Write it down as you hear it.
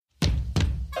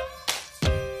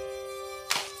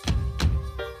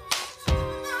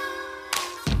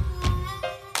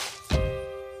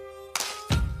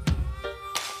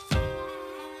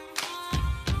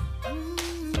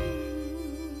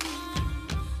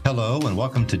Hello and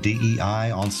welcome to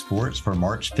DEI on Sports for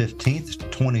March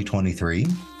 15th, 2023.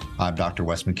 I'm Dr.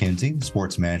 Wes McKenzie,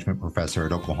 Sports Management Professor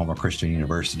at Oklahoma Christian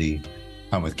University.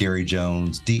 I'm with Gary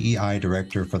Jones, DEI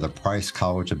Director for the Price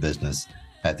College of Business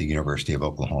at the University of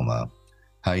Oklahoma.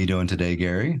 How are you doing today,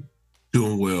 Gary?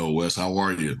 Doing well, Wes. How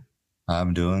are you?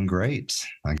 I'm doing great.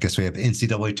 I guess we have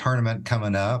NCAA tournament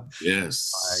coming up.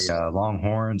 Yes.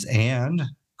 Longhorns and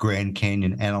Grand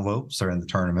Canyon Antelopes are in the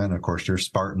tournament. Of course, your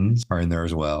Spartans are in there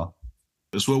as well.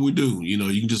 That's what we do. You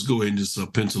can just go ahead and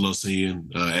just pencil us in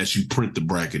as you print the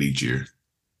bracket each year.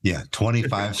 Yeah,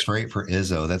 25 straight for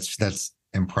Izzo. That's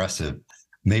impressive.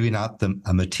 Maybe not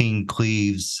a Mateen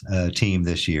Cleaves team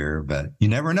this year, but you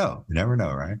never know. You never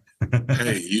know, right?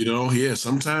 Hey,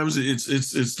 sometimes it's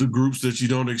the groups that you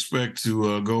don't expect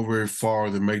to go very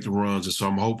far that make the runs. And so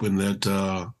I'm hoping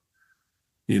that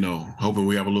hoping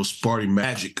we have a little Sparty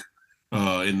magic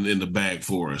in the bag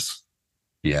for us.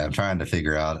 Yeah, I'm trying to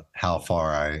figure out how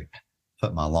far I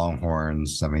put my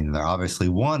Longhorns. I mean, they're obviously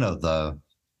one of the,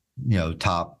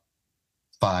 top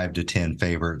 5 to 10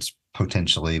 favorites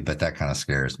potentially, but that kind of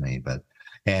scares me.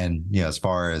 And as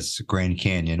far as Grand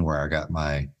Canyon, where I got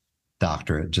my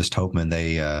doctorate, just hoping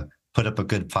they put up a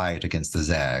good fight against the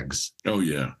Zags. Oh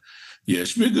yeah. Yeah, it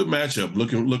should be a good matchup.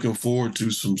 Looking forward to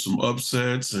some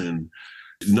upsets, and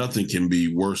nothing can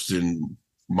be worse than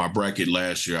my bracket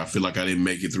last year. I feel like I didn't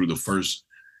make it through the first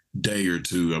day or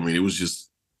two. I mean, it was just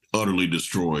utterly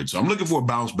destroyed. So I'm looking for a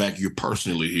bounce back here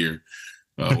personally here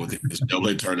with this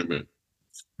NCAA tournament.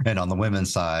 And on the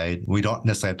women's side, we don't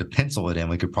necessarily have to pencil it in.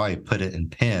 We could probably put it in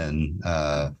pen,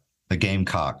 the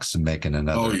Gamecocks and making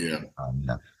another. Oh, yeah.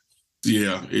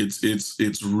 Yeah,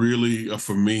 it's really,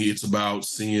 for me, it's about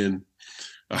seeing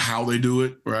how they do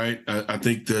it, right? I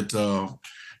think that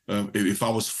if I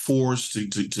was forced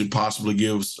to possibly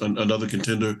give another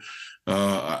contender,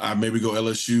 I maybe go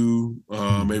LSU,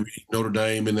 maybe Notre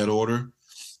Dame in that order.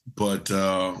 But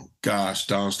gosh,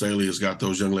 Dawn Staley has got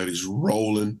those young ladies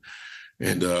rolling,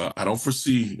 and I don't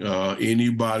foresee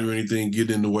anybody or anything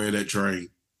getting in the way of that train.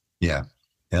 Yeah,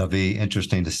 it'll be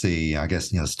interesting to see. I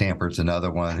guess Stanford's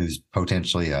another one who's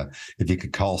potentially if you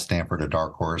could call Stanford a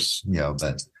dark horse,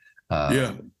 but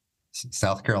yeah,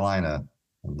 South Carolina.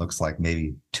 It looks like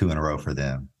maybe 2 in a row for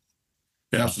them.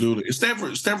 Absolutely.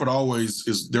 Stanford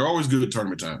they're always good at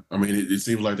tournament time. I mean, it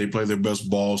seems like they play their best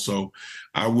ball. So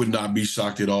I would not be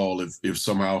shocked at all if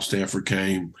somehow Stanford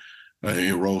came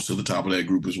and rose to the top of that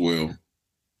group as well.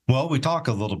 Well, we talk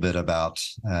a little bit about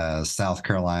South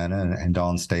Carolina and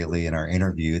Dawn Staley in our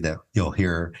interview that you'll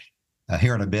hear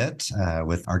here in a bit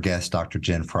with our guest, Dr.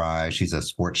 Jen Fry. She's a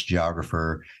sports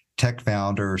geographer, tech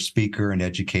founder, speaker, and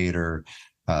educator.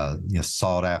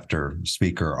 Sought after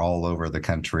speaker all over the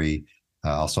country,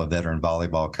 also a veteran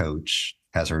volleyball coach,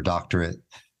 has her doctorate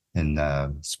in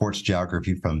sports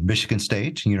geography from Michigan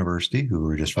State University, who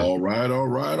were just all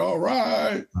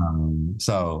right.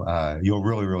 So you'll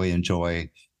really, really enjoy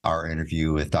our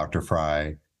interview with Dr.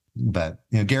 Fry. But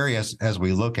Gary, as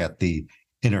we look at the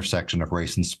intersection of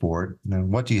race and sport,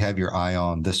 what do you have your eye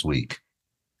on this week?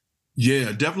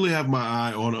 Yeah, definitely have my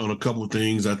eye on a couple of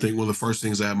things. I think one of the first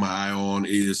things I have my eye on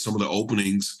is some of the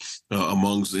openings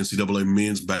amongst the NCAA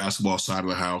men's basketball side of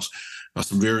the house.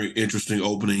 Some very interesting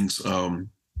openings.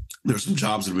 There's some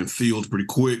jobs that have been filled pretty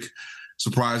quick.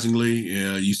 Surprisingly,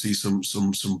 you see some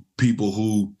people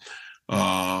who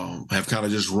have kind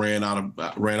of just ran out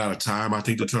of time, I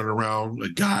think, to turn around. A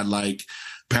guy like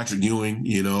Patrick Ewing,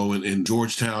 in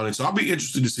Georgetown. And so I'll be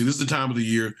interested to see. This is the time of the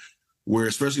year where,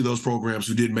 especially those programs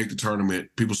who didn't make the tournament,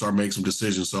 people start making some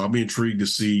decisions. So I'll be intrigued to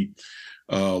see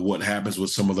what happens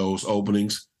with some of those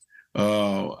openings.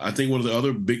 I think one of the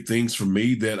other big things for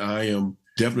me that I am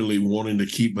definitely wanting to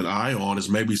keep an eye on is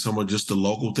maybe some of just the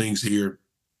local things here.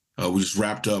 We just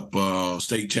wrapped up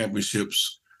state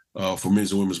championships for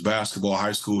men's and women's basketball,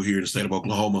 high school here in the state of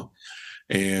Oklahoma.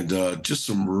 And just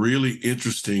some really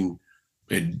interesting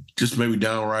and just maybe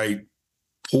downright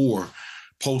poor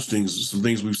postings, some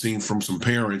things we've seen from some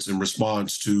parents in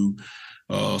response to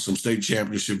some state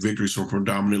championship victories from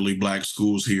predominantly Black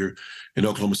schools here in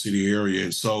Oklahoma City area.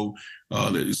 And so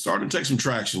it's starting to take some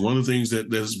traction. One of the things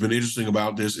that has been interesting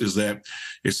about this is that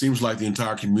it seems like the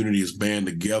entire community is band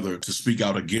together to speak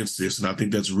out against this. And I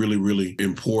think that's really, really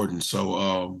important.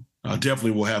 So I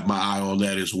definitely will have my eye on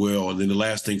that as well. And then the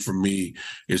last thing for me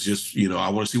is just, I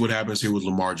want to see what happens here with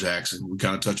Lamar Jackson. We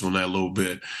kind of touched on that a little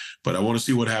bit, but I want to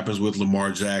see what happens with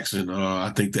Lamar Jackson. I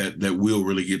think that wheel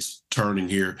really gets turning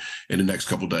here in the next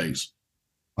couple of days.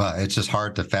 Well, it's just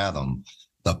hard to fathom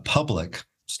the public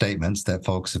statements that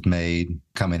folks have made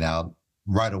coming out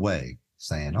right away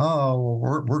saying, oh,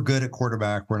 we're good at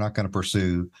quarterback. We're not going to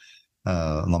pursue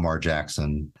Lamar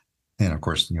Jackson. And of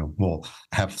course, we'll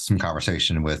have some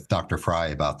conversation with Dr. Fry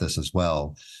about this as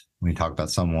well. When we talk about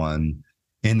someone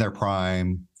in their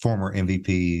prime, former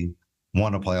MVP,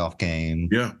 won a playoff game.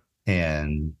 Yeah.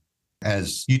 And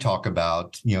as you talk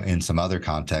about, in some other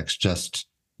contexts, just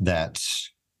that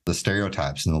the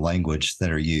stereotypes and the language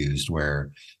that are used where,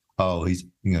 oh, he's,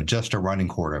 just a running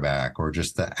quarterback or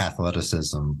just the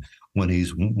athleticism when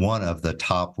he's one of the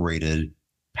top rated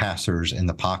passers in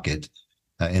the pocket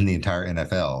in the entire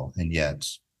NFL. And yet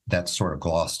that's sort of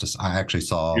glossed. I actually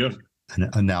saw an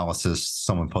analysis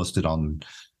someone posted on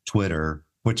Twitter,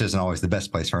 which isn't always the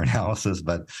best place for analysis,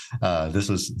 but this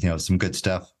was, some good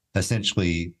stuff,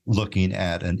 essentially looking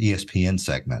at an ESPN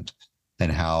segment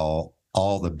and how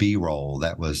all the B-roll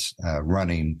that was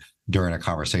running during a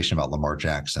conversation about Lamar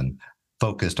Jackson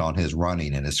focused on his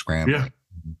running and his scrambling.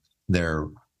 Yeah. There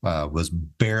was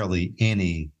barely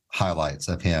any highlights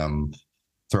of him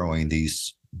throwing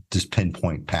these just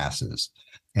pinpoint passes.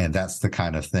 And that's the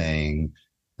kind of thing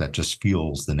that just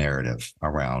fuels the narrative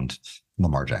around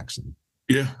Lamar Jackson.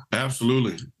 Yeah,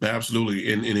 absolutely.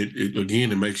 Absolutely. And it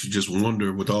again, it makes you just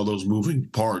wonder with all those moving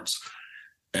parts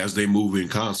as they move in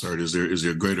concert, is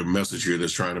there a greater message here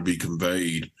that's trying to be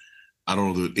conveyed? I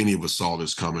don't know that any of us saw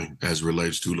this coming as it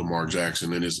relates to Lamar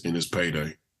Jackson in his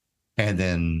payday. And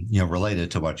then,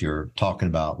 related to what you're talking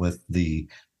about with the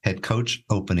head coach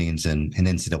openings in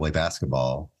NCAA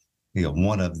basketball,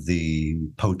 one of the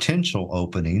potential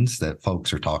openings that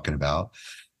folks are talking about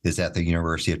is at the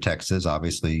University of Texas.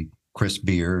 Obviously, Chris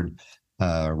Beard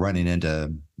running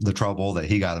into the trouble that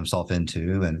he got himself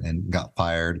into and got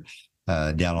fired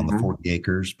down on the 40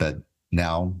 acres, but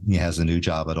now he has a new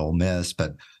job at Ole Miss.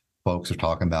 But folks are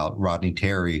talking about Rodney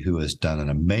Terry, who has done an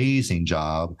amazing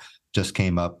job, just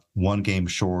came up one game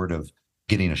short of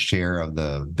getting a share of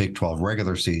the Big 12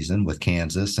 regular season with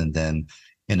Kansas, and then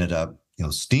ended up,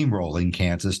 steamrolling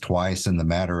Kansas twice in the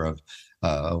matter of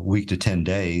a week to 10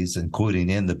 days, including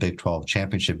in the Big 12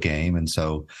 championship game. And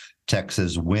so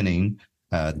Texas winning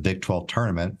the Big 12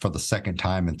 tournament for the second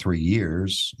time in 3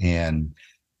 years. And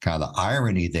kind of the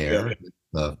irony there,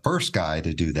 the first guy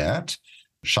to do that,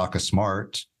 Shaka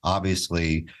Smart,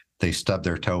 obviously they stubbed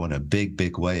their toe in a big,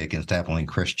 big way against Abilene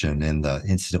Christian in the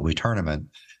NCAA tournament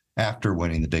after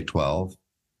winning the Big 12.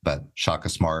 But Shaka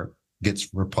Smart gets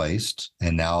replaced,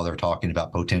 and now they're talking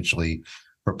about potentially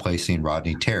replacing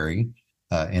Rodney Terry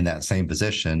in that same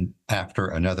position after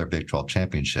another Big 12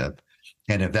 championship.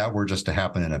 And if that were just to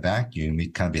happen in a vacuum,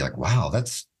 you'd kind of be like, wow,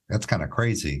 that's kind of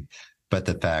crazy. But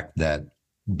the fact that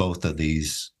both of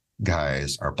these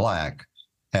guys are Black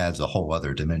adds a whole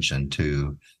other dimension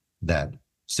to that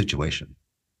situation.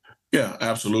 Yeah,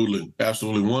 absolutely.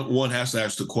 Absolutely. One has to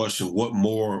ask the question, what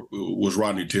more was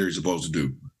Rodney Terry supposed to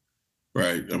do?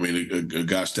 Right. I mean, a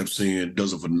guy steps in,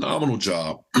 does a phenomenal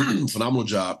job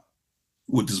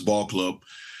with this ball club.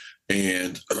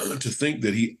 And to think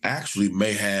that he actually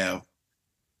may have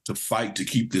to fight to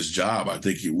keep this job, I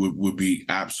think it would be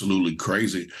absolutely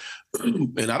crazy.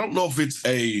 And I don't know if it's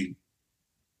an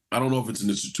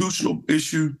institutional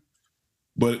issue,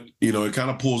 but, it kind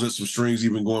of pulls at some strings,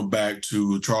 even going back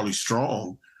to Charlie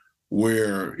Strong,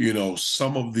 where,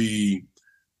 some of the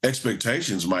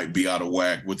expectations might be out of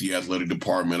whack with the athletic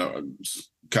department. I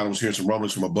kind of was hearing some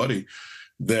rumblings from my buddy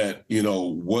that,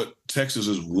 what Texas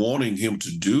is wanting him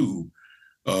to do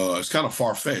is kind of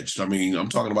far-fetched. I mean, I'm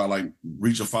talking about like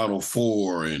reach a Final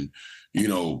Four and,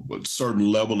 a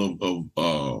certain level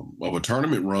of a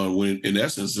tournament run when, in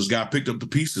essence, this guy picked up the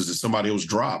pieces that somebody else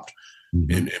dropped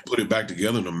and put it back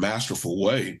together in a masterful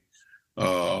way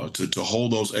to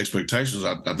hold those expectations.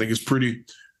 I think it's pretty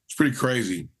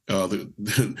crazy.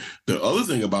 The other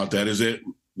thing about that is that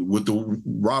with the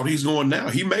route he's going now,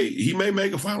 he may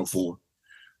make a Final Four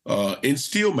and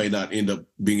still may not end up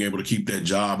being able to keep that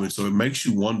job. And so it makes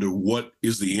you wonder, what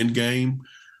is the end game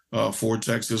for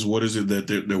Texas? What is it that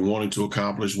they're wanting to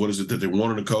accomplish? What is it that they're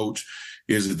wanting to coach?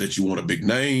 Is it that you want a big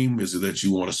name? Is it that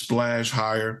you want to splash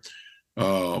higher?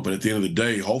 But at the end of the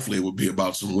day, hopefully it would be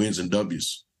about some wins and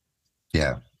W's.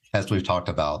 Yeah. As we've talked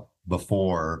about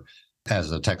before,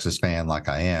 as a Texas fan like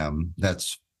I am,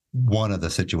 that's one of the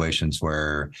situations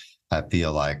where I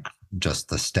feel like just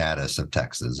the status of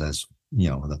Texas as,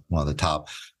 one of the top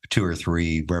 2 or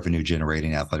 3 revenue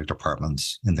generating athletic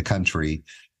departments in the country.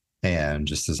 And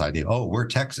just this idea, oh, we're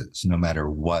Texas, no matter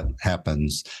what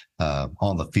happens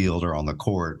on the field or on the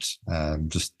court,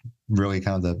 just really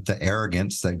kind of the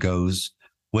arrogance that goes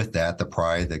with that, the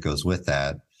pride that goes with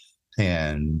that.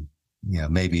 And,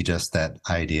 maybe just that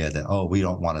idea that, oh, we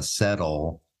don't want to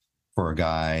settle for a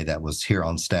guy that was here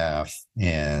on staff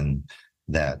and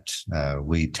that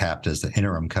we tapped as the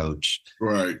interim coach.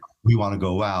 Right. we want to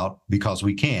go out because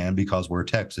we can, because we're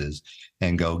Texas,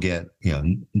 and go get,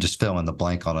 just fill in the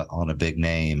blank on a big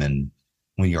name, and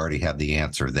we already have the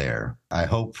answer there. I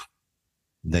hope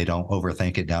they don't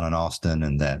overthink it down in Austin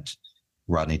and that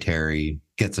Rodney Terry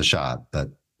gets a shot, but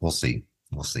we'll see.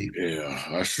 We'll see. Yeah,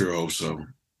 I sure hope so.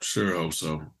 Sure hope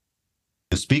so.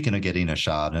 Speaking of getting a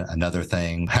shot, another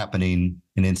thing happening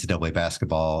in NCAA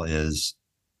basketball is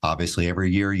obviously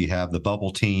every year you have the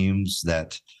bubble teams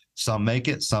that some make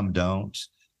it, some don't.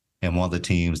 And one of the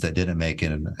teams that didn't make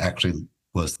it and actually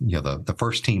was, the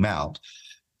first team out,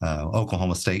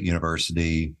 Oklahoma State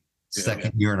University,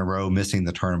 second year in a row missing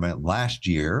the tournament. Last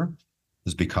year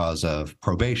was because of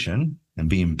probation and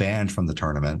being banned from the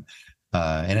tournament.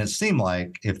 And it seemed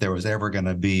like if there was ever going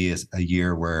to be a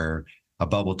year where a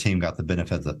bubble team got the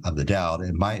benefit of the doubt,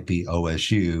 it might be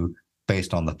OSU,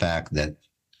 based on the fact that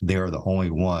they were the only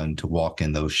one to walk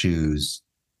in those shoes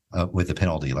with a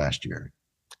penalty last year.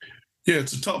 Yeah,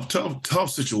 it's a tough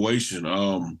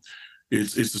situation.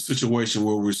 It's a situation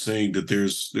where we're seeing that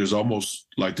there's almost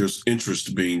like there's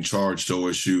interest being charged to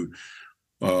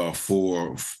OSU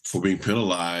for being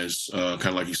penalized. Kind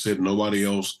of like you said, nobody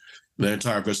else. The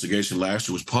entire investigation last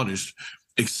year was punished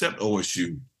except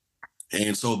OSU.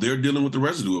 And so they're dealing with the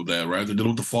residue of that, right? They're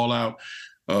dealing with the fallout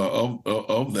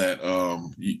of that.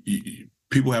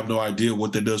 People have no idea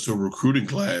what that does to a recruiting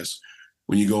class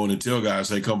when you go in and tell guys,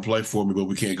 hey, come play for me, but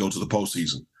we can't go to the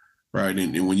postseason, right?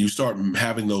 And when you start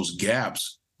having those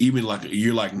gaps, even like a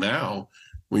year like now,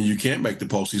 when you can't make the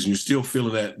postseason, you're still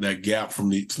feeling that gap from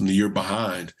the year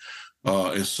behind.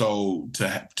 And so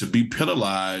to be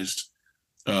penalized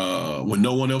when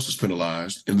no one else is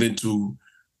penalized, and then to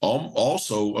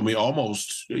also,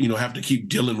 almost, have to keep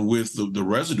dealing with the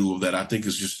residue of that, I think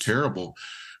is just terrible.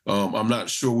 I'm not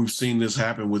sure we've seen this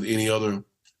happen with any other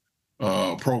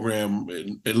program,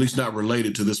 at least not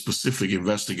related to this specific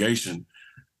investigation.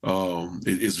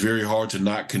 It's very hard to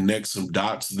not connect some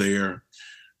dots there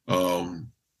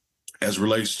as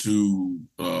relates to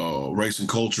race and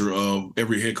culture of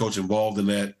every head coach involved in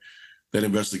that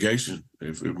investigation.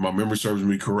 If my memory serves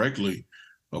me correctly,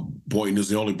 Boynton is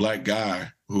the only Black guy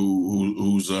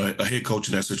who's a head coach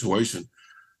in that situation.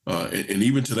 And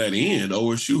even to that end,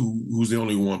 OSU, who's the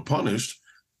only one punished,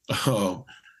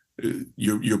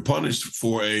 you're punished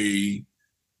for an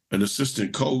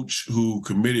assistant coach who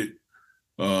committed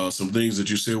some things that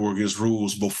you said were against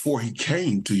rules before he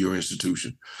came to your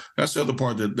institution. That's the other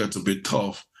part that's a bit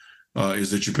tough,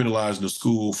 is that you're penalizing the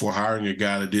school for hiring a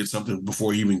guy that did something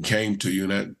before he even came to you.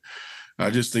 And that, I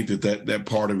just think that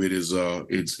part of it is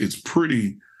it's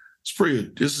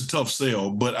a tough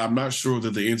sell. But I'm not sure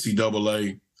that the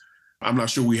NCAA, I'm not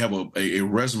sure we have a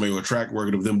resume or a track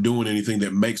record of them doing anything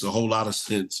that makes a whole lot of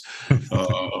sense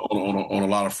on a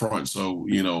lot of fronts. So,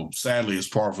 sadly, it's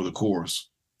par for the course.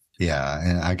 Yeah,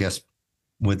 and I guess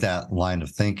with that line of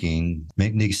thinking,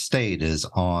 McNeese State is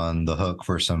on the hook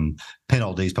for some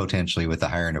penalties potentially with the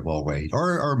hiring of Will Wade,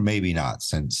 or maybe not,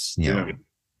 since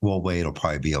Will Wade will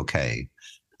probably be okay.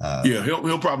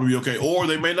 He'll probably be okay, or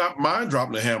they may not mind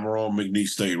dropping the hammer on McNeese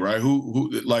State, right?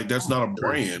 Who like that's not a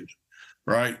brand,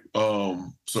 right? So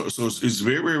it's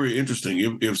very, very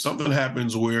interesting. If something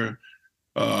happens where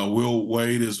Will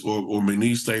Wade or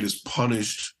McNeese State is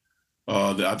punished,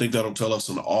 I think that'll tell us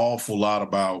an awful lot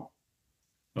about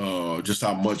just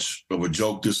how much of a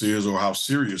joke this is or how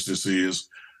serious this is,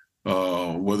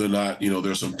 whether or not,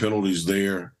 there's some penalties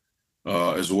there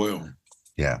as well.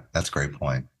 Yeah, that's a great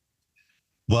point.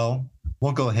 Well,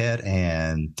 we'll go ahead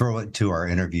and throw it to our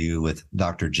interview with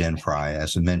Dr. Jen Fry.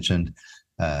 As we mentioned,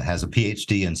 has a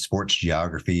PhD in sports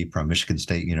geography from Michigan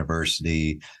State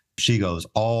University. She goes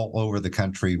all over the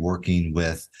country working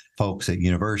with folks at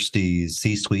universities,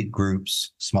 C-suite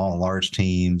groups, small and large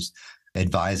teams,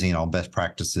 advising on best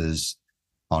practices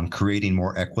on creating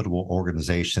more equitable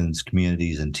organizations,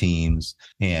 communities, and teams.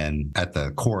 And at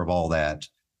the core of all that,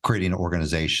 creating an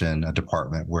organization, a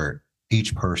department where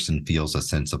each person feels a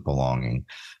sense of belonging.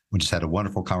 We just had a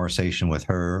wonderful conversation with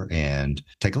her, and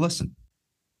take a listen.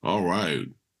 All right.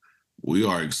 We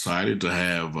are excited to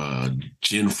have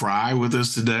Jen Fry with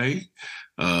us today.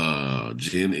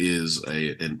 Jen is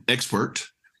an expert,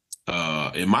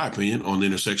 in my opinion, on the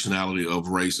intersectionality of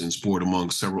race and sport, among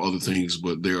several other things.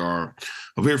 But there are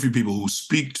very few people who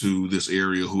speak to this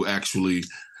area who actually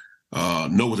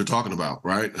know what they're talking about,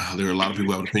 right? There are a lot of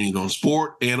people who have opinions on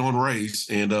sport and on race,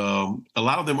 and a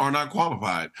lot of them are not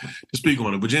qualified to speak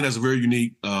on it. But Jen has a very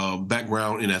unique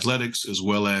background in athletics, as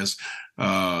well as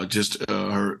just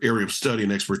her area of study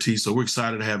and expertise. So we're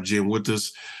excited to have Jen with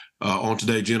us on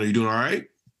today. Jen, are you doing all right?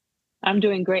 I'm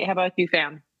doing great. How about you,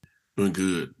 fam? Doing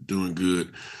good, doing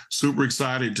good. Super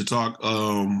excited to talk.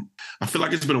 I feel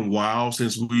like it's been a while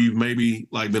since we've maybe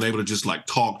like been able to just like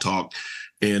talk.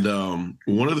 And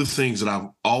one of the things that I've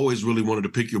always really wanted to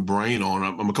pick your brain on,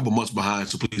 I'm a couple months behind,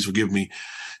 so please forgive me,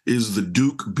 is the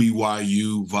Duke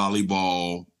BYU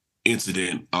volleyball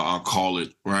incident, I'll call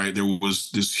it, right? There was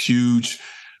this huge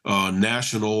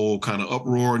national kind of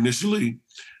uproar initially,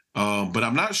 but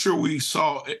I'm not sure we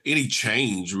saw any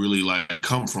change really like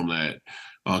come from that.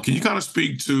 Can you kind of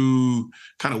speak to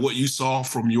kind of what you saw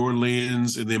from your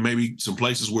lens, and then maybe some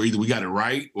places where either we got it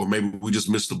right or maybe we just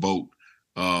missed the boat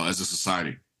as a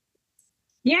society?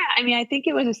 Yeah, I mean, I think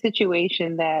it was a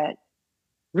situation that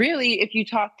really, if you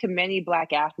talk to many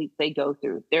Black athletes, they go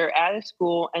through. They're at a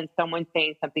school and someone's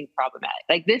saying something problematic.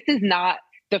 Like, this is not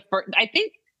the first. I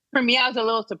think for me, I was a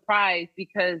little surprised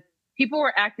because people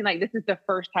were acting like this is the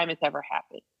first time it's ever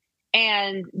happened.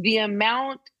 And the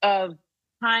amount of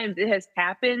times it has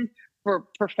happened for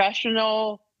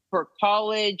professional, for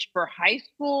college, for high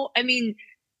school, I mean,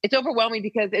 it's overwhelming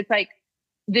because it's like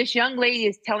this young lady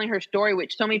is telling her story,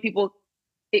 which so many people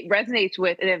it resonates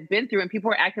with and have been through, and people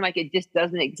are acting like it just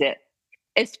doesn't exist.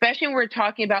 Especially when we're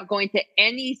talking about going to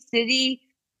any city,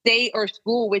 state, or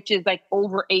school, which is like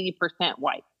over 80%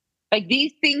 white. Like,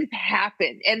 these things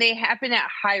happen, and they happen at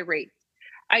high rates.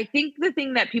 I think the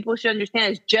thing that people should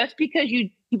understand is just because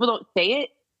people don't say it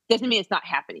doesn't mean it's not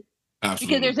happening. Absolutely.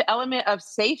 Because there's an element of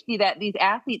safety that these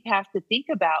athletes have to think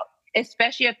about,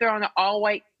 especially if they're on an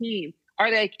all-white team. Are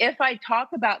they like, if I talk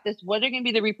about this, what are going to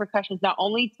be the repercussions not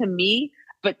only to me,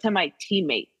 but to my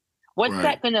teammates? What's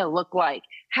that going to look like?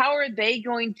 How are they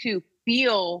going to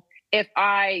feel if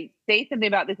I say something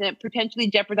about this and it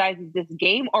potentially jeopardizes this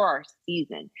game or our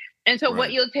season? And so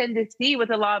what you'll tend to see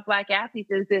with a lot of Black athletes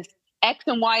is this X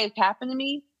and Y has happened to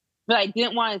me, but I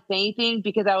didn't want to say anything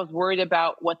because I was worried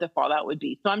about what the fallout would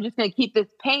be. So I'm just going to keep this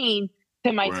pain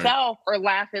to myself or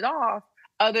laugh it off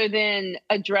other than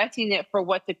addressing it for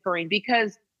what's occurring.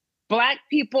 Because Black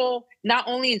people, not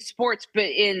only in sports, but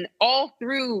in all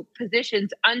through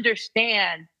positions,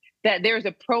 understand that there's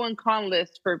a pro and con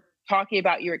list for talking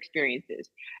about your experiences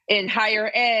in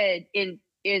higher ed,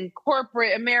 in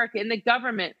corporate America, in the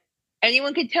government.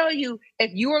 Anyone can tell you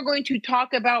if you are going to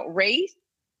talk about race,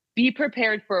 be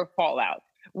prepared for a fallout.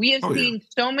 We have seen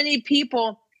so many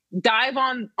people dive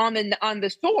on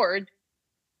the sword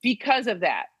because of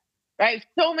that. Right.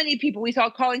 So many people. We saw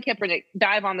Colin Kaepernick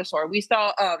dive on the sword. We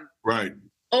saw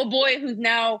oh boy, who's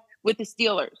now with the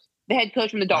Steelers, the head coach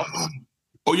from the Dolphins.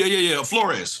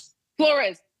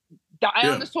 Flores die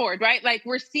on the sword, right? Like,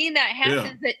 we're seeing that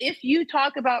happen, that if you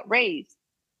talk about race,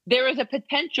 there is a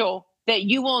potential that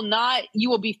you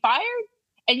will be fired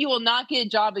and you will not get a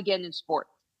job again in sports.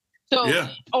 So,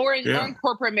 or in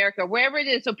corporate America, wherever it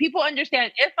is. So people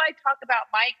understand, if I talk about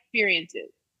my experiences,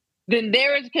 then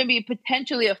there is going to be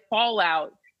potentially a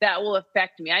fallout that will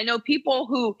affect me. I know people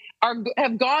who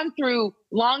have gone through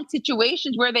long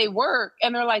situations where they work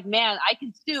and they're like, man, I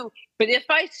can sue, but if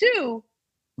I sue,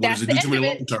 that's the end of it.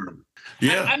 Long term?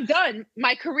 Yeah, I'm done.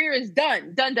 My career is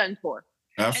done for.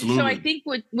 Absolutely. And so I think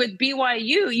with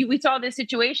BYU, we saw this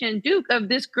situation in Duke of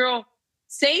this girl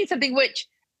saying something,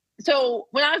 so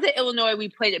when I was at Illinois, we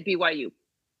played at BYU.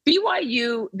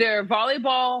 BYU, their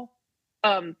volleyball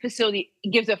facility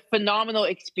gives a phenomenal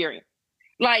experience.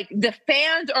 Like, the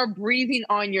fans are breathing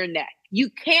on your neck. You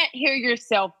can't hear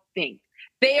yourself think.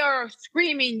 They are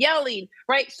screaming, yelling,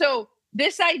 right? So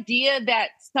this idea that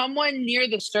someone near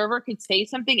the server could say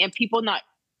something and people not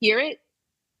hear it,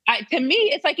 to me,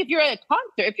 it's like if you're at a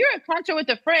concert. If you're at a concert with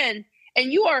a friend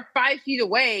and you are 5 feet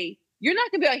away, you're not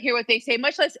going to be able to hear what they say,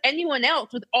 much less anyone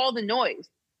else with all the noise.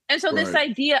 And so this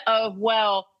idea of,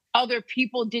 well, other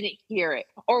people didn't hear it,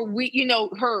 or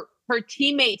her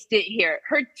teammates didn't hear it.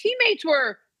 Her teammates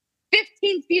were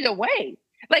 15 feet away.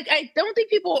 Like, I don't think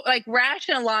people like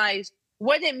rationalize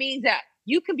what it means that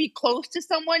you can be close to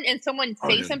someone and someone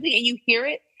say something and you hear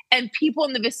it, and people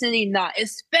in the vicinity not,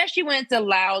 especially when it's a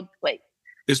loud place.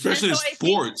 Especially in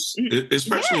sports. In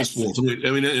sports. I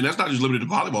mean, and that's not just limited to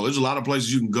volleyball. There's a lot of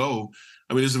places you can go.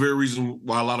 I mean, it's the very reason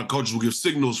why a lot of coaches will give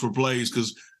signals for plays,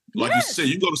 because, like you said,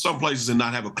 you go to some places and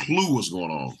not have a clue what's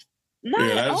going on.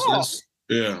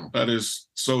 That is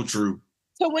so true.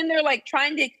 So when they're like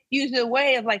trying to excuse it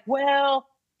away of like, well,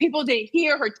 people didn't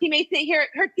hear, her teammates didn't hear it.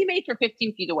 Her teammates were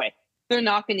 15 feet away. They're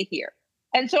not going to hear.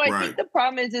 And so I think the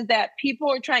problem is that people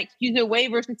are trying to excuse it away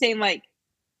versus saying, like,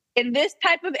 in this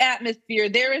type of atmosphere,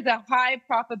 there is a high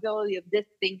probability of this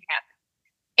thing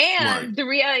happening. And the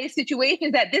reality of the situation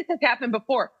is that this has happened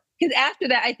before. Because after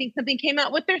that, I think something came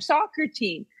out with their soccer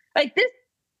team. Like this,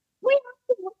 we have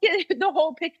to look at the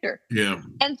whole picture. Yeah.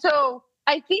 And so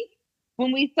I think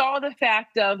when we saw the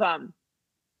fact of,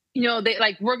 they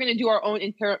like, we're going to do our own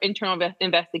internal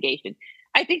investigation.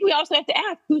 I think we also have to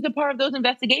ask who's a part of those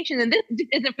investigations. And this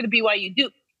isn't for the BYU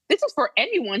Duke. This is for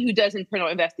anyone who does internal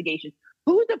investigations.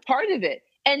 Who's a part of it?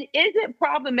 And is it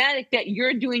problematic that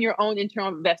you're doing your own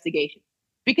internal investigation?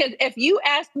 Because if you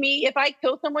ask me, if I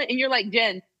kill someone and you're like,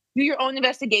 Jen, do your own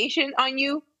investigation on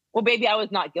you, well, baby, I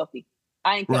was not guilty.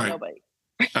 I ain't killed nobody.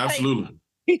 Absolutely.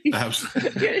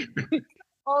 Absolutely.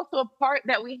 Also a part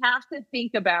that we have to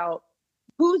think about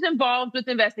who's involved with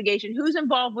the investigation, who's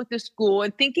involved with the school,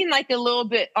 and thinking like a little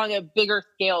bit on a bigger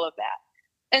scale of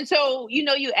that. And so,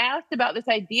 you asked about this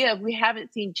idea of we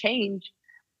haven't seen change.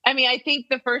 I mean, I think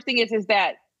the first thing is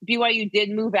that BYU did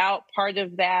move out part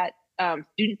of that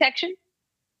student section.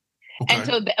 Okay. And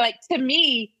so, to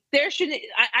me, I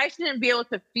shouldn't be able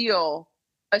to feel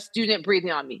a student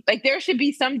breathing on me. Like, there should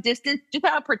be some distance just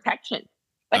out of protection.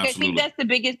 Like, absolutely. I think that's the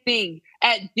biggest thing.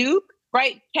 At Duke,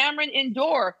 right, Cameron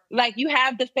Indoor, like, you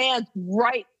have the fans,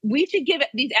 right? We should give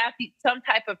these athletes some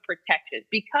type of protection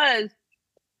because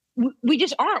we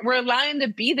just aren't. We're allowing them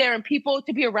to be there and people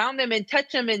to be around them and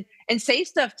touch them and say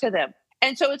stuff to them.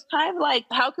 And so it's kind of like,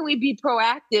 how can we be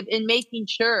proactive in making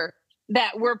sure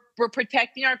that we're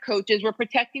protecting our coaches, we're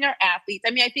protecting our athletes?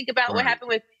 I mean, I think about what happened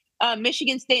with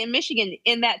Michigan State and Michigan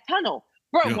in that tunnel.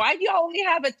 Bro, why do you only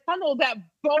have a tunnel that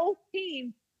both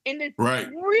teams in this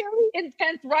really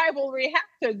intense rivalry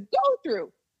have to go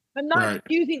through? I'm not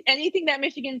excusing anything that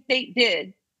Michigan State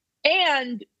did.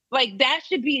 And like, that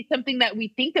should be something that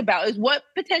we think about, is what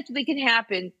potentially can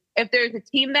happen if there's a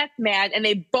team that's mad and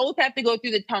they both have to go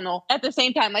through the tunnel at the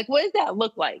same time. Like, what does that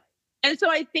look like? And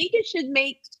so I think it should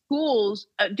make schools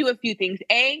do a few things.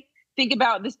 A, think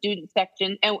about the student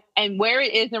section and where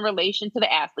it is in relation to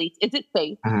the athletes. Is it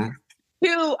safe? Mm-hmm.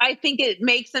 Two, I think it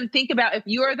makes them think about, if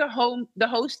you are the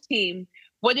host team,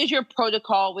 what is your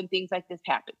protocol when things like this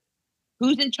happen?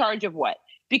 Who's in charge of what?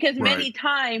 Because many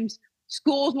times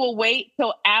schools will wait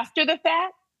till after the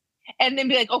fact and then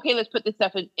be like, okay, let's put this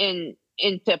stuff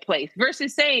into place,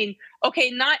 versus saying,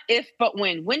 okay, not if, but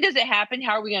when. When does it happen?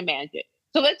 How are we going to manage it?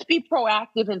 So let's be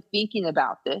proactive in thinking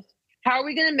about this. How are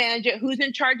we going to manage it? Who's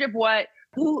in charge of what?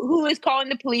 Who is calling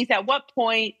the police at what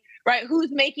point? Right? Who's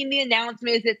making the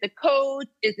announcement? Is it the coach?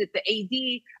 Is it the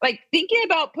AD? Like, thinking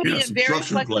about putting a very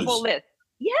flexible list.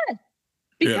 Yes.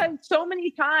 Because so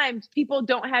many times people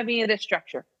don't have any of this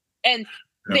structure. And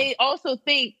they also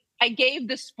think, I gave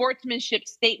the sportsmanship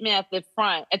statement at the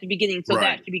front at the beginning, so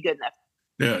that should be good enough.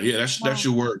 Yeah, that's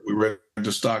your work. We read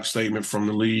the stock statement from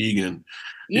the league, and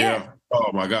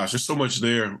oh my gosh, there's so much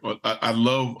there. I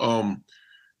love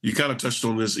you kind of touched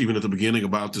on this even at the beginning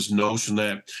about this notion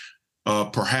that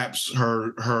perhaps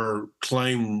her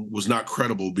claim was not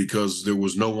credible because there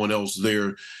was no one else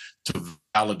there to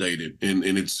validate it. And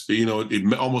it's,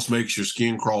 it almost makes your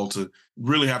skin crawl to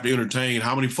really have to entertain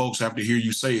how many folks have to hear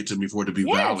you say it to me for it to be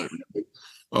valid.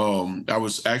 I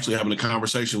was actually having a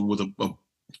conversation with a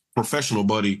professional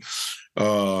buddy,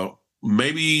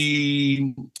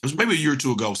 maybe a year or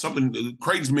two ago.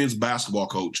 Creighton's men's basketball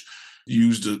coach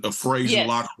used a phrase in the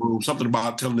locker room, something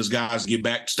about telling his guys to get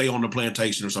back, stay on the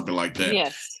plantation or something like that.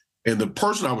 Yes. And the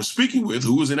person I was speaking with,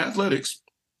 who was in athletics,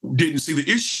 didn't see the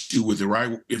issue with it,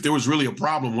 right? If there was really a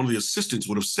problem, one of the assistants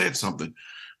would have said something.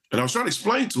 And I was trying to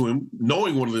explain to him,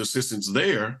 knowing one of the assistants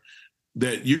there,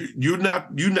 that you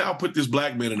now put this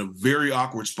black man in a very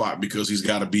awkward spot because he's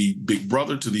got to be big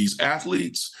brother to these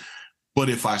athletes. But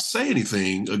if I say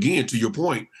anything, again, to your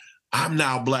point, I'm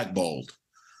now blackballed,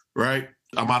 right?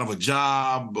 I'm out of a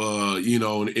job,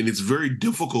 and it's very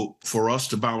difficult for us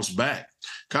to bounce back.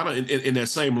 Kind of in that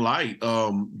same light,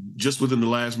 just within the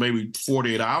last maybe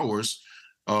 48 hours,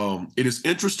 it is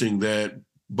interesting that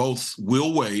both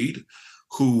Will Wade,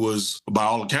 who was, by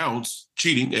all accounts,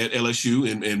 cheating at LSU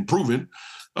and proven,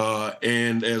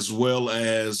 and as well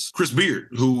as Chris Beard,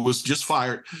 who was just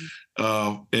fired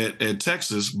at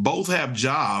Texas, both have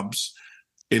jobs.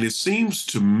 And it seems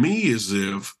to me as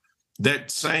if that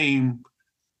same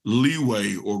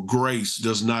leeway or grace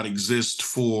does not exist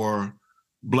for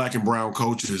Black and brown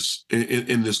coaches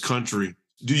in this country.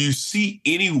 Do you see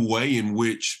any way in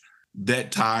which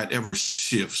that tide ever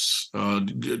shifts? I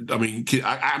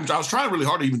was trying really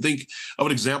hard to even think of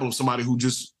an example of somebody who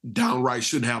just downright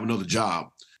shouldn't have another job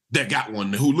that got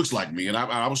one, who looks like me. And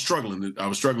I was struggling. I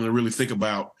was struggling to really think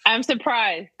about. I'm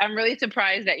surprised. I'm really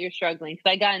surprised that you're struggling,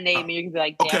 because I got a name and you're going to be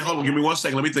like, okay, hold on. Give me 1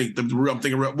 second. Let me think. I'm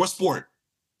thinking, what sport?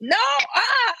 No.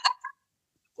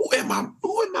 Who am I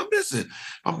missing?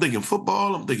 I'm thinking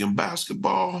football. I'm thinking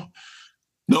basketball.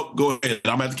 Nope. Go ahead.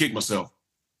 I'm going to have to kick myself.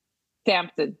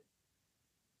 Samson.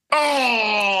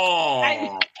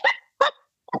 Oh!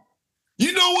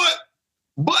 You know what?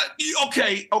 But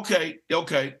okay.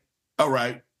 All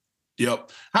right.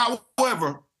 Yep.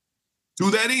 However,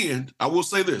 to that end, I will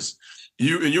say this.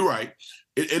 You're right.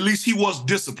 At least he was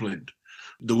disciplined.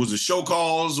 There was a show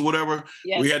calls or whatever.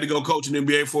 Yes. We had to go coach in the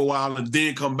NBA for a while and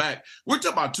then come back. We're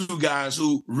talking about two guys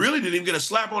who really didn't even get a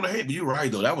slap on the head. But you're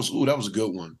right, though. That was a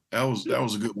good one. That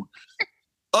was a good one.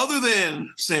 Other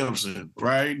than Sampson,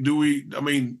 right?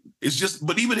 It's just,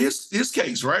 but even his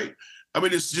case, right? I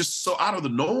mean, it's just so out of the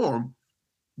norm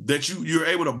that you're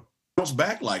able to bounce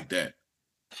back like that.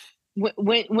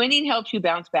 Winning helps you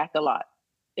bounce back a lot.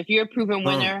 If you're a proven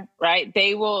winner, right,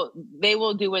 they will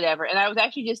do whatever. And I was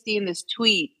actually just seeing this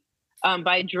tweet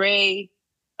by Dre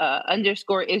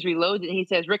 _ is Reloaded. And he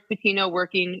says, Rick Pitino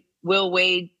working, Will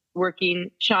Wade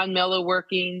working, Sean Miller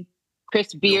working,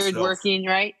 Chris Beard working,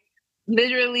 right?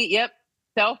 Literally, yep.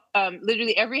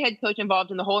 Literally every head coach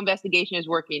involved in the whole investigation is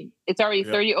working. It's already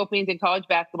 30 openings in college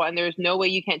basketball, and there's no way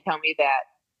you can't tell me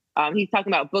that. He's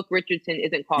talking about Book Richardson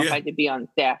isn't qualified to be on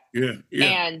staff. Yeah.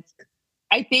 And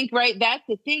I think, right, that's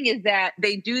the thing, is that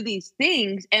they do these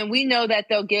things and we know that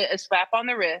they'll get a slap on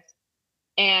the wrist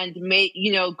and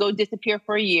go disappear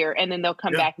for a year, and then they'll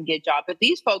come back and get a job. But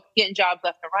these folks getting jobs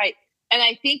left and right. And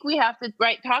I think we have to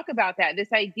talk about that,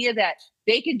 this idea that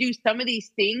they can do some of these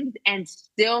things and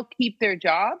still keep their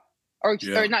job or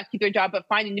not keep their job, but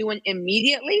find a new one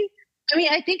immediately. I mean,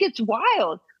 I think it's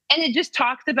wild. And it just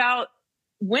talks about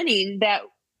winning, that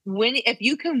if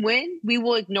you can win, we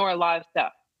will ignore a lot of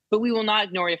stuff, but we will not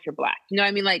ignore it if you're Black. You know what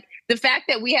I mean? Like the fact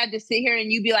that we had to sit here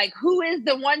and you be like, who is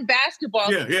the one basketball,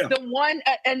 the one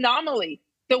anomaly,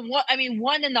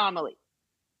 one anomaly.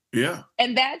 Yeah.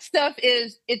 And that stuff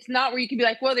it's not where you can be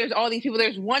like, well, there's all these people,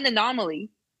 there's one anomaly.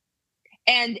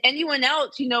 And anyone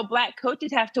else, Black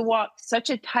coaches have to walk such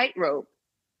a tightrope.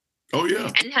 Oh, yeah.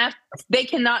 And they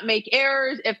cannot make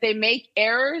errors. If they make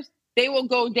errors, they will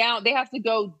go down. They have to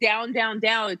go down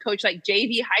and coach like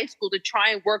JV high school to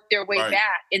try and work their way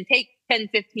back and take 10,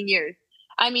 15 years.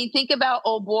 I mean, think about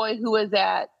old boy who was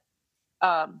at,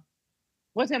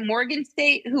 was it Morgan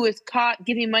State, who was caught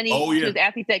giving money to his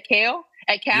athletes at Cal,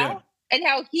 and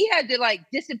how he had to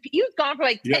disappear. He was gone for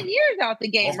 10 years out the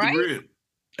game, right? The grid.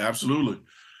 Absolutely.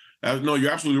 No,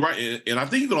 you're absolutely right. And I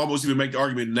think you can almost even make the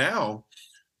argument now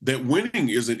that winning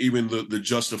isn't even the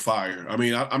justifier. I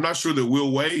mean, I'm not sure that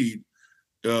Will Wade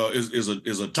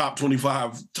is a top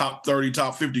 25, top 30,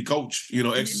 top 50 coach,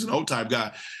 X's and O type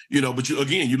guy, but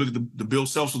you look at the Bill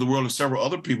Selfs of the world and several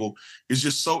other people. It's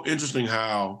just so interesting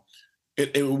how,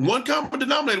 and one common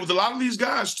denominator with a lot of these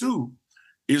guys too,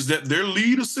 is that their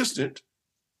lead assistant,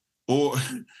 or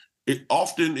it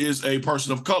often is a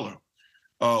person of color,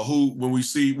 who, when we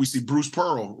see Bruce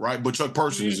Pearl, right, but Chuck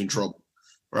Person is in trouble,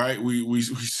 right? We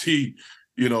see,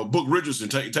 Book Richardson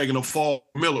taking a fall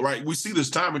Miller, right? We see this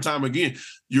time and time again.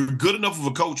 You're good enough of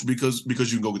a coach because you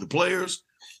can go get the players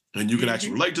and you can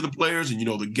actually relate to the players and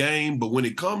the game. But when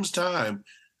it comes time,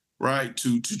 right,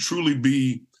 to truly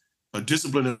be a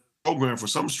disciplined program, for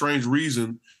some strange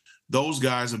reason, those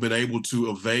guys have been able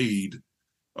to evade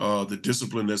the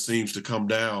discipline that seems to come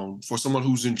down for someone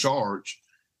who's in charge,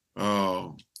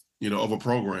 of a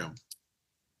program.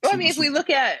 Well, I mean, if we look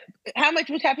at how much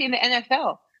was happening in the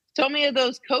NFL, so many of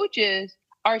those coaches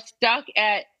are stuck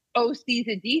at OCs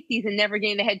and DCs and never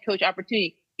getting the head coach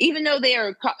opportunity. Even though they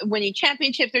are winning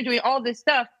championships, they're doing all this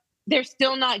stuff, they're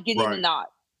still not getting the nod.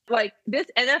 Like this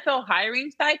NFL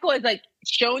hiring cycle is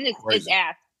showing its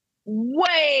ass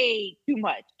way too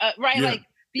much, right? Yeah. Like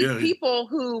these people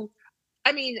who,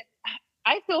 I mean,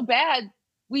 I feel bad.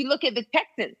 We look at the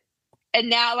Texans and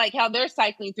now how they're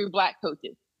cycling through Black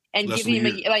coaches and giving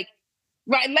them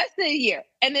less than a year.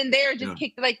 And then they're just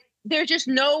kicked, there's just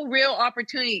no real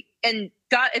opportunity. And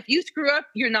God, if you screw up,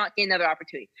 you're not getting another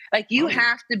opportunity. You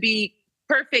have to be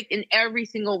perfect in every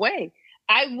single way.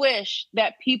 I wish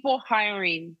that people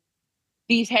hiring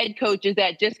these head coaches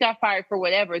that just got fired for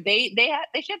whatever, they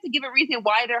should have to give a reason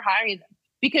why they're hiring them.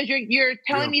 Because you're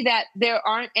telling me that there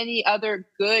aren't any other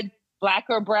good Black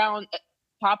or brown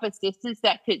top assistants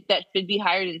that should be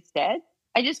hired instead.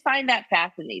 I just find that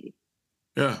fascinating.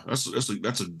 Yeah, that's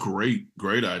a great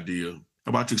idea. How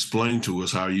about you explain to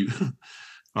us how you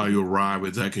arrive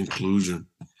at that conclusion?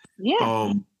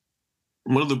 Yeah.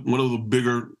 One of the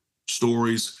bigger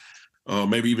stories,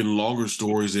 maybe even longer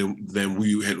stories than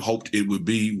we had hoped it would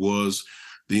be, was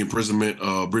the imprisonment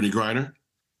of Brittney Griner.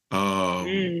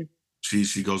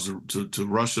 She goes to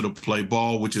Russia to play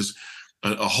ball, which is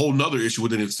a whole nother issue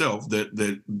within itself. That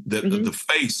the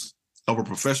face of a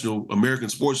professional American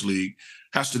sports league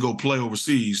has to go play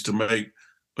overseas to make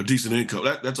a decent income.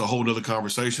 That's a whole nother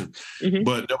conversation.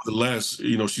 But nevertheless,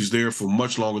 she's there for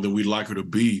much longer than we'd like her to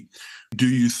be. Do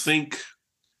you think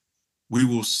we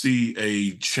will see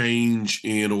a change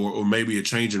in, or maybe a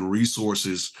change in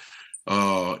resources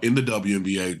in the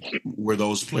WNBA, where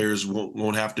those players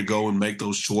won't have to go and make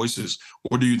those choices?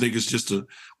 Or do you think it's just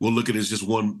we'll look at it as just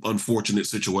one unfortunate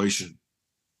situation?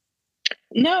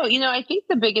 No, I think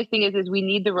the biggest thing is we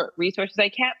need the resources. I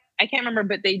can't remember,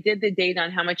 but they did the data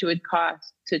on how much it would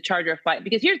cost to charter a flight.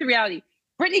 Because here's the reality: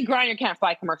 Brittney Griner can't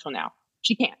fly commercial now.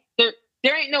 She can't.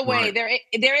 There ain't no way. Right.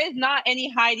 There is not any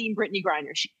hiding Brittney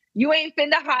Griner. You ain't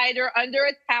finna hide her under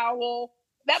a towel.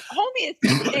 That homie is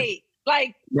 6'8".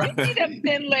 Like, you see them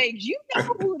thin legs. You know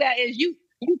who that is. You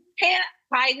can't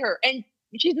hide her, and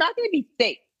she's not going to be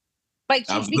safe. Like,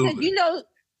 because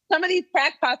some of these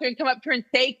crackpots are going to come up to her and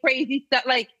say crazy stuff.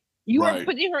 Like, you are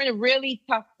putting her in a really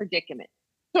tough predicament.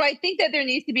 So I think that there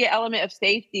needs to be an element of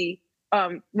safety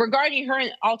regarding her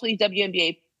and also these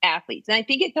WNBA athletes. And I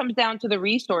think it comes down to the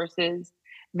resources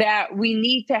that we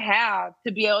need to have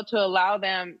to be able to allow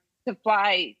them to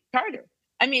fly charter.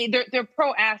 I mean, they're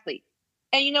pro athletes.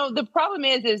 And, the problem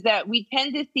is that we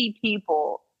tend to see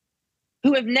people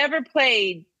who have never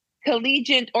played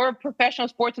collegiate or professional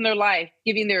sports in their life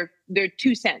giving their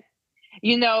 2 cents.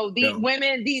 These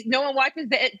women, no one watches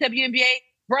the WNBA.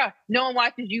 Bruh, no one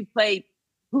watches you play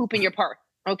hoop in your park.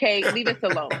 Okay, leave us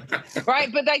alone.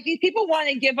 Right? But like, these people want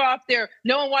to give off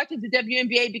no one watches the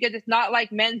WNBA because it's not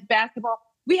like men's basketball.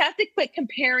 We have to quit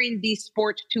comparing these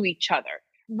sports to each other.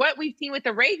 What we've seen with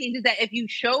the ratings is that if you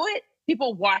show it,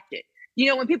 people watch it.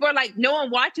 When people are like, no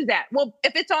one watches that. Well,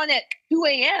 if it's on at 2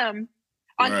 a.m.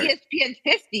 on ESPN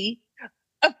 50,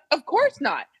 of course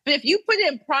not. But if you put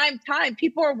it in prime time,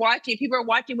 people are watching. People are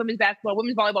watching women's basketball,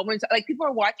 women's volleyball, people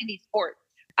are watching these sports.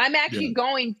 I'm actually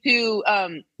going to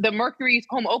the Mercury's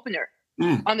home opener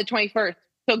on the 21st.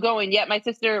 So my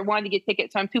sister wanted to get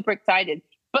tickets, so I'm super excited.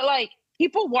 But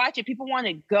people watch it, people want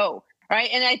to go, right?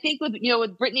 And I think with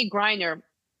Brittney Griner,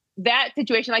 that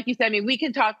situation, like you said, I mean, we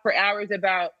can talk for hours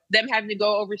about them having to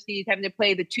go overseas, having to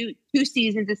play the two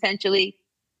seasons essentially,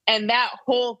 and that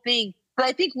whole thing. But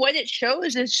I think what it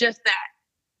shows is just that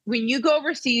when you go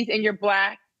overseas and you're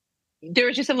Black,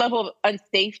 there's just a level of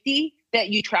unsafety that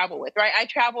you travel with, right? I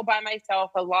travel by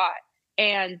myself a lot,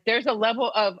 and there's a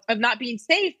level of not being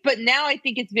safe. But now I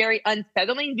think it's very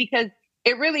unsettling because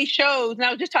it really shows. And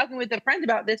I was just talking with a friend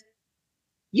about this.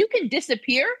 You can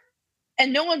disappear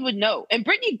and no one would know. And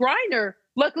Brittney Griner,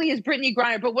 luckily, is Brittney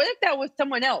Griner. But what if that was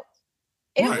someone else?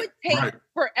 It would take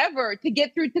forever to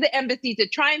get through to the embassy to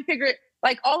try and figure it,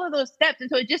 all of those steps. And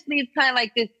so it just leaves kind of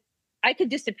like this, I could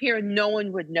disappear and no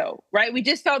one would know, right? We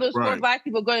just saw those 4 Black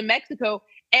people go to Mexico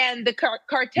and the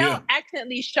cartel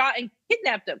accidentally shot and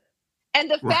kidnapped them. And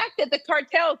the fact that the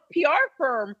cartel's PR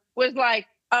firm was like,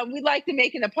 we'd like to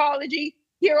make an apology.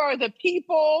 Here are the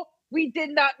people. We did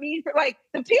not mean for,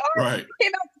 the PR came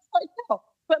out to cartel.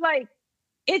 But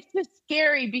it's just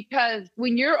scary because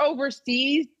when you're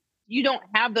overseas, you don't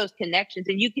have those connections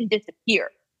and you can disappear.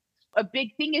 A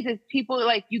big thing is people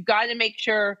you got to make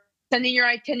sure sending your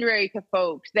itinerary to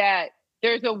folks that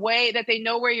there's a way that they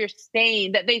know where you're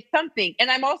staying, that there's something. And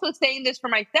I'm also saying this for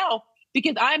myself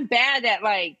because I'm bad at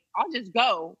I'll just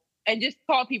go and just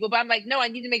call people. But I'm like, no, I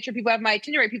need to make sure people have my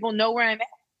itinerary. People know where I'm at.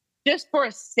 Just for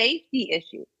a safety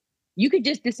issue. You could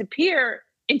just disappear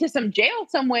into some jail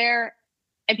somewhere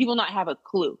and people not have a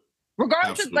clue,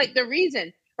 regardless of the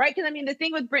reason, right? Because I mean, the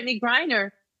thing with Brittney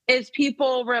Griner is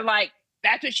people were like,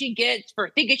 that's what she gets for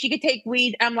thinking she could take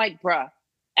weed. I'm like, bruh,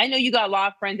 I know you got a lot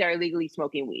of friends that are illegally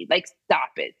smoking weed.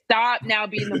 Stop it. Stop now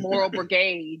being the moral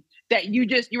brigade that you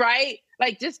just, right?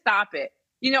 Just stop it.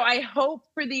 I hope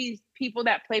for these people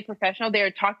that play professional,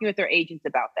 they're talking with their agents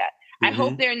about that. I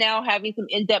hope they're now having some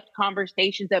in-depth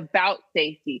conversations about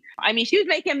safety. I mean, she was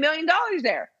making $1 million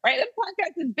there, right? That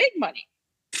contract is big money.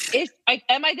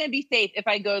 Am I going to be safe if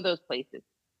I go to those places?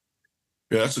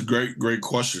 Yeah, that's a great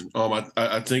question.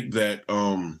 I think that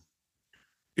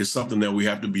it's something that we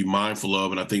have to be mindful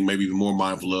of, and I think maybe even more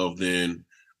mindful of than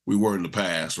we were in the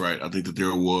past, right? I think that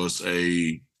there was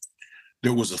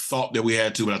a thought that we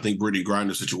had to, but I think Brittney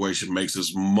Griner's situation makes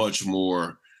us much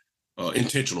more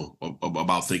intentional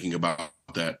about thinking about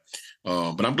that.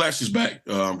 But I'm glad she's back.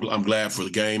 I'm glad for the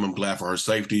game. I'm glad for her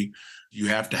safety. You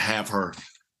have to have her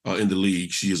in the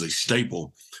league. She is a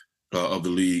staple of the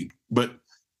league. But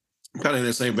kind of in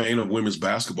the same vein of women's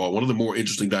basketball, one of the more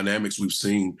interesting dynamics we've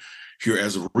seen here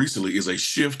as of recently is a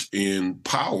shift in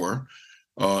power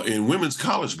in women's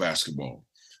college basketball.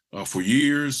 For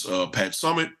years, Pat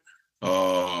Summitt,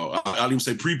 I'll even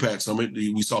say pre-Pat Summitt,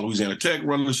 we saw Louisiana Tech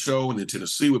running the show, and then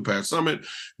Tennessee with Pat Summitt,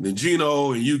 and then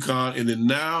Geno and UConn, and then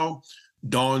now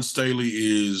Dawn Staley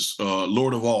is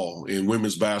Lord of all in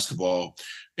women's basketball,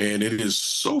 and it is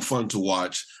so fun to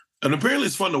watch. And apparently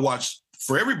it's fun to watch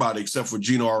for everybody except for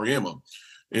Geno Auriemma.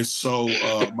 And so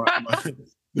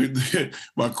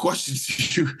my question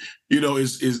to you,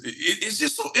 is it's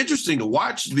just so interesting to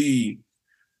watch the.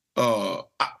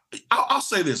 I'll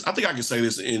say this. I think I can say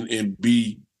this and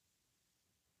be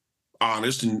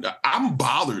honest. And I'm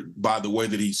bothered by the way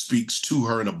that he speaks to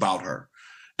her and about her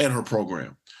and her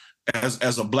program.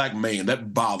 As a Black man,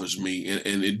 that bothers me,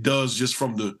 and it does just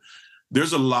from the.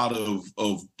 There's a lot of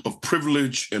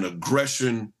privilege and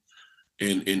aggression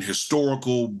in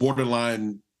historical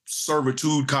borderline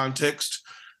servitude context.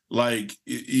 Like,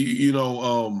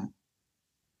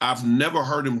 I've never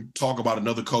heard him talk about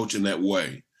another coach in that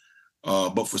way.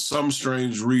 But for some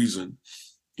strange reason,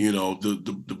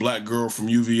 the Black girl from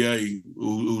UVA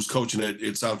who's coaching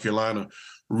at South Carolina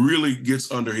really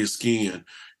gets under his skin.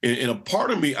 And a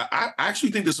part of me, I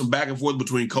actually think there's some back and forth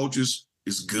between coaches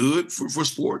is good for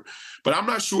sport, but I'm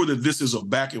not sure that this is a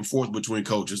back and forth between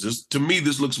coaches. To me,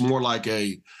 this looks more like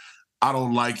I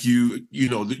don't like you,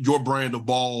 your brand of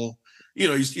ball.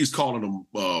 He's calling them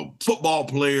football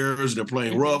players, and they're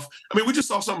playing rough. I mean, we just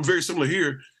saw something very similar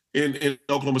here in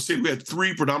Oklahoma City. We had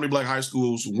 3 predominantly Black high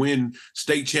schools win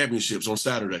state championships on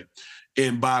Saturday.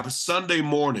 And by Sunday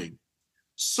morning,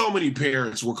 so many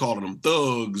parents were calling them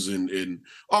thugs and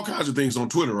all kinds of things on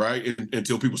Twitter, right?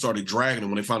 Until people started dragging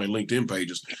them when they found their LinkedIn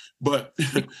pages. But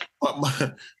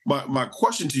my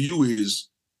question to you is,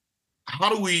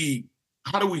 how do we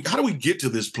get to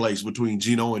this place between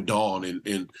Geno and Dawn?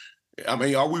 And I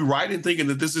mean, are we right in thinking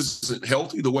that this isn't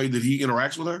healthy, the way that he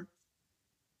interacts with her?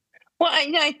 Well,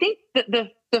 I think that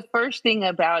the first thing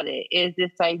about it is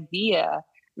this idea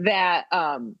that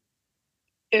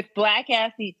if Black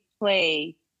athletes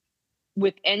play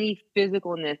with any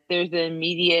physicalness, there's an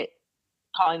immediate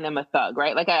calling them a thug,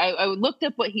 right? Like I looked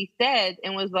up what he said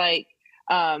and was like,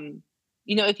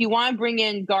 if you want to bring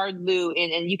in guard Lou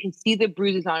and you can see the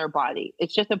bruises on her body,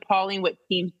 it's just appalling what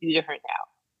teams do to her now.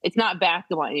 It's not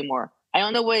basketball anymore. I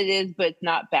don't know what it is, but it's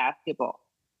not basketball.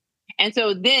 And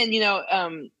so then,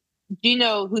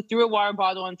 Geno, who threw a water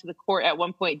bottle into the court at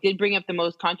one point, did bring up the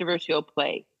most controversial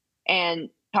play and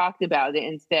talked about it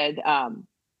and said,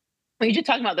 you're just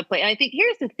talking about the play. And I think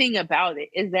here's the thing about it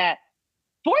is that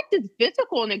sports is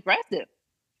physical and aggressive.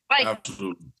 Like,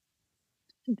 absolutely.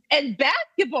 And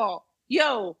basketball,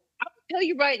 I'll tell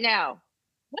you right now,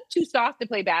 I'm too soft to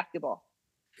play basketball.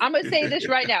 I'm going to say this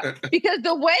right now, because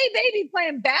the way they be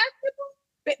playing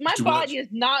basketball, my body is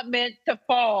not meant to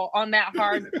fall on that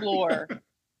hard floor.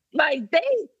 Like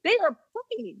they are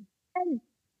playing. And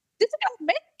this is how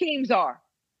men's games are.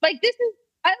 Like I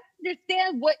don't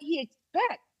understand what he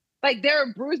expects. Like there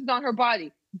are bruises on her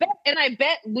body. And I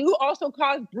bet Lou also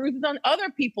caused bruises on other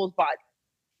people's bodies.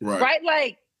 Right?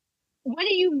 Like, what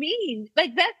do you mean?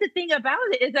 Like, that's the thing about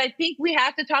it is I think we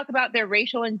have to talk about their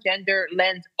racial and gender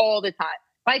lens all the time.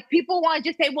 Like people want to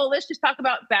just say, well, let's just talk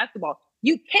about basketball.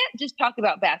 You can't just talk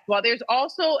about basketball. There's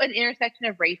also an intersection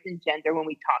of race and gender when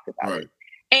we talk about it.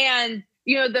 And,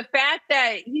 the fact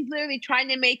that he's literally trying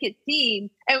to make it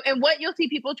seem, and what you'll see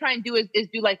people try and do is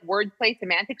do like wordplay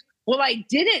semantics. Well, I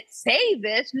didn't say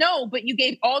this. No, but you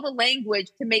gave all the language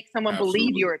to make someone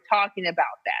believe you were talking about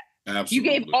that. Absolutely.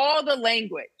 You gave all the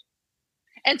language.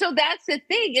 And so that's the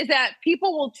thing is that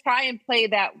people will try and play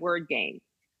that word game.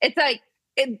 It's like,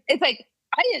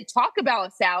 I didn't talk about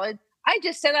a salad. I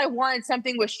just said I wanted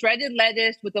something with shredded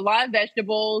lettuce, with a lot of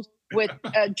vegetables, with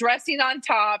dressing on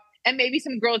top, and maybe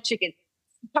some grilled chicken.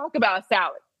 Talk about a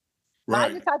salad.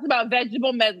 Right. I just talked about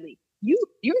vegetable medley.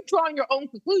 You're drawing your own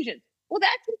conclusions. Well,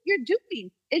 that's what you're doing,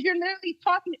 is you're literally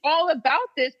talking all about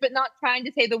this, but not trying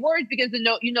to say the words because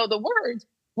the words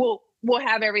will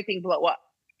have everything blow up.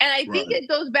 And I think it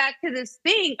goes back to this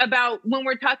thing about when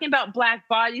we're talking about Black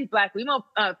bodies, Black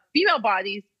female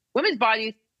bodies, women's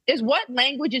bodies, is what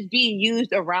language is being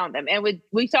used around them. And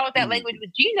we saw with that language with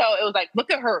Geno, it was like,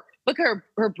 look at her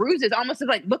bruises, almost as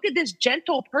like, look at this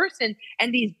gentle person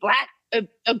and these Black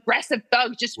aggressive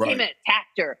thugs just came and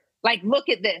attacked her. Like, look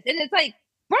at this. And it's like,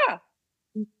 bruh,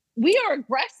 we are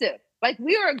aggressive. Like,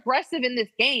 we are aggressive in this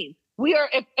game. We are,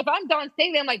 if I'm Dawn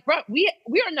Staley, I'm like, bro, we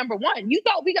are number one. You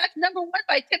thought we got to number one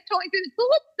by tiptoeing through the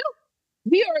tulips?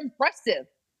 No, we are aggressive.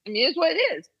 I mean, it's what it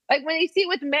is. Like when you see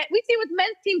with men, we see with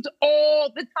men's teams all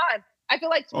the time. I feel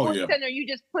like Sports Center, you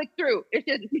just click through. It's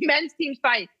just men's teams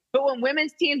fighting. But when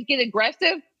women's teams get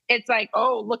aggressive, it's like,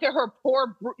 oh, look at her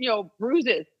poor,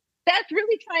 bruises. That's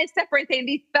really trying to separate things.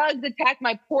 These thugs attack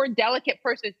my poor, delicate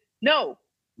person. No.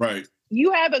 Right.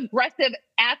 You have aggressive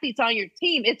athletes on your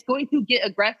team. It's going to get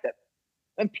aggressive.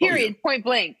 And period, point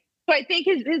blank. So I think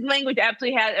his language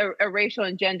absolutely had a racial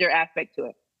and gender aspect to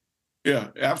it. Yeah,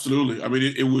 absolutely. I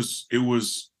mean, it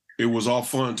was it was all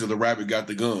fun till the rabbit got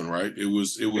the gun, right? It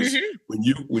was Mhm.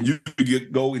 when you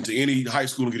go into any high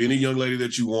school and get any young lady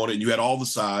that you wanted, and you had all the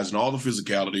size and all the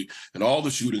physicality and all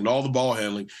the shooting and all the ball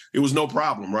handling, it was no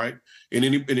problem, right? And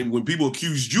then when people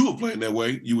accused you of playing that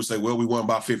way, you would say, well, we won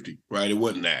by 50, right? It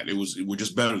wasn't that. We're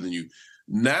just better than you.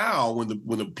 Now, when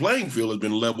the playing field has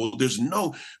been leveled, there's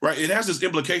no, right? It has this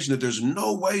implication that there's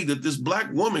no way that this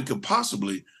Black woman could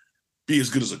possibly be as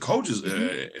good as a coach as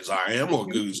I am, or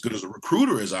as good as a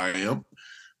recruiter as I am,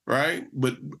 right?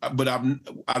 But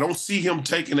I don't see him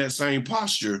taking that same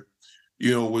posture,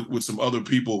 with some other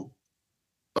people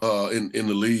in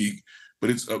the league. But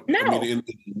it's No. I mean, in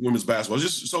women's basketball,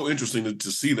 it's just so interesting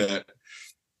to see that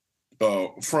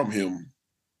from him.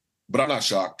 But I'm not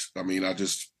shocked. I mean, I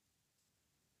just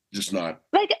not.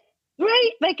 Like,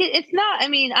 right? Like, it's not. I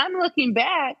mean, I'm looking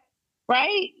back,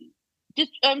 right?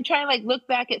 Just I'm trying to like look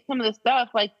back at some of the stuff.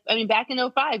 Like, I mean, back in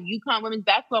 05, UConn women's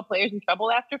basketball players in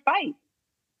trouble after fights.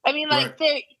 I mean, like,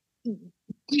 Right.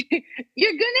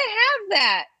 you're gonna have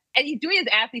that, and you're doing as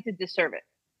athletes a disservice,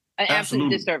 an absolute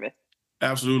Absolutely. disservice.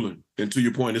 Absolutely. And to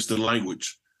your point, it's the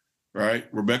language, right?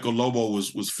 Rebecca Lobo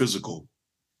was physical.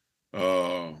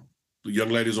 The young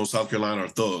ladies on South Carolina are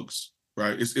thugs,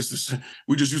 right? It's the same.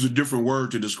 We just use a different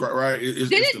word to describe, right? It's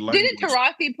the language. Didn't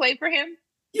Taurasi play for him?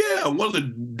 Yeah, one of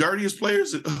the dirtiest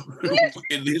players in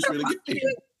the history of the game.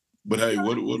 But hey,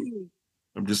 what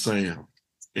I'm just saying,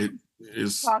 it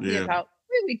is What are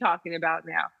we talking about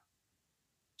now?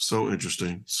 so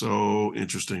interesting. So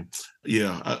interesting.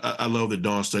 Yeah, I love that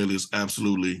Dawn Staley is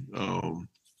absolutely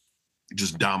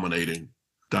just dominating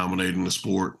the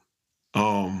sport.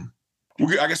 I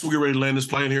guess we'll get ready to land this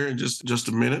plane here in just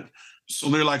a minute. So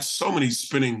there are like so many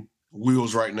spinning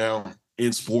wheels right now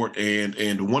in sport,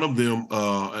 and one of them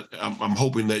I'm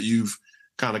hoping that you've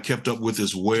kind of kept up with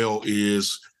as well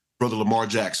is brother Lamar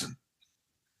Jackson,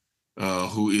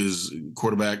 who is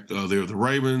quarterback there at the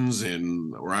Ravens,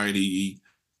 and right, he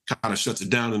kind of shuts it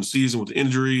down in the season with the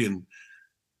injury, and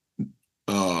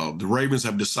the Ravens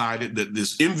have decided that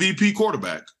this MVP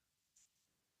quarterback,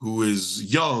 who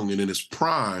is young and in his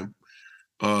prime,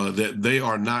 that they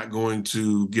are not going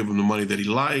to give him the money that he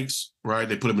likes, right?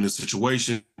 They put him in a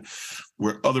situation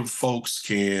where other folks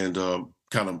can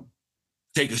kind of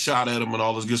take a shot at him and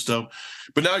all this good stuff.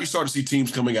 But now you start to see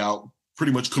teams coming out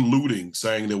pretty much colluding,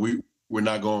 saying that we're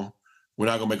not going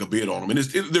to make a bid on him. And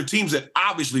they're teams that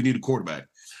obviously need a quarterback,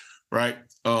 right?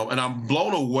 And I'm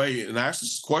blown away, and I asked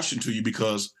this question to you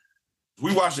because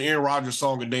we watched the Aaron Rodgers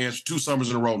song and dance 2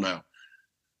 summers in a row now.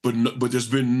 But there's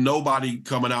been nobody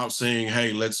coming out saying,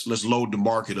 hey, let's load the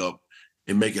market up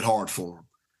and make it hard for him,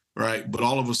 right? But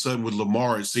all of a sudden with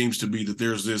Lamar, it seems to be that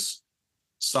there's this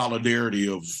solidarity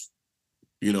of,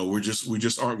 we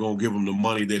just aren't going to give him the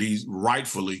money that he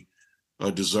rightfully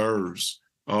deserves.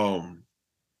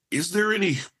 Is there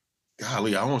any,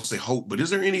 golly, I don't want to say hope, but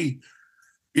is there any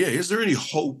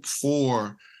hope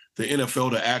for the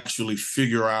NFL to actually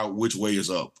figure out which way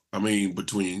is up? I mean,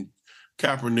 between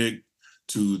Kaepernick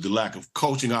to the lack of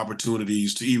coaching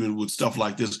opportunities, to even with stuff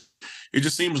like this, it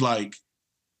just seems like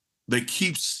they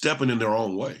keep stepping in their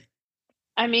own way.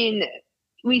 I mean,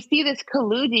 we see this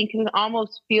colluding because it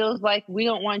almost feels like we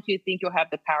don't want you to think you'll have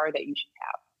the power that you should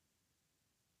have.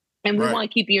 And we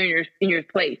want to keep you in your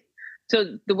place.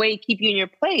 So the way to keep you in your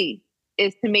place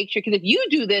is to make sure, because if you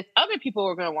do this, other people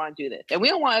are going to want to do this. And we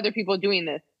don't want other people doing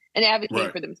this and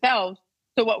advocating for themselves.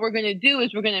 So what we're going to do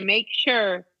is we're going to make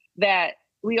sure that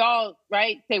we all,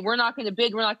 say we're not going to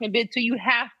bid. So you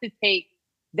have to take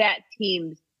that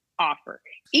team's offer,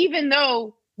 even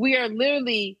though we are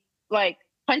literally like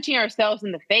punching ourselves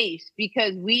in the face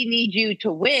because we need you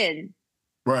to win.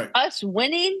 Right. Us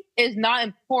winning is not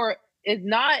important. Is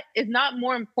not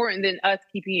more important than us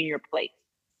keeping you in your place.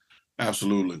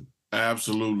 Absolutely.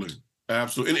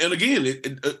 And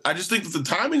again, I just think that the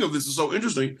timing of this is so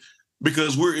interesting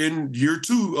because we're in year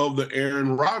 2 of the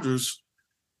Aaron Rodgers.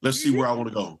 Let's see where I want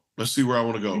to go. Let's see.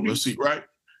 Right.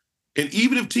 And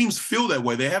even if teams feel that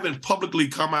way, they haven't publicly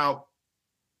come out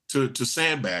to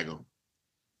sandbag them.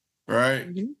 Right.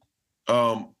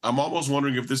 I'm almost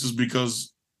wondering if this is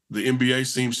because the NBA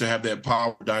seems to have that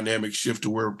power dynamic shift to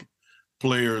where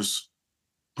players,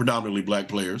 predominantly Black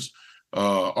players,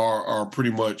 are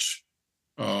pretty much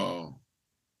calling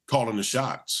the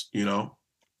shots,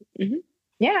 Mm-hmm.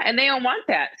 Yeah, and they don't want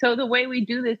that. So the way we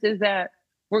do this is that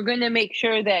we're going to make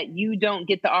sure that you don't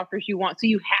get the offers you want. So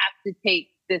you have to take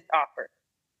this offer.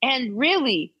 And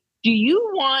really, are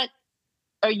you going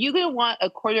to want a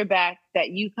quarterback that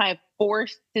you kind of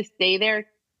force to stay there?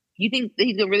 You think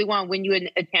he's going to really want to win you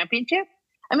a championship?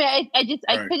 I mean,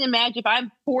 I couldn't imagine if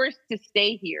I'm forced to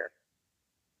stay here.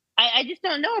 I just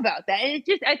don't know about that. And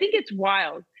I think it's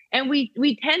wild. And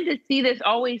we tend to see this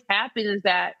always happen, is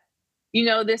that,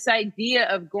 this idea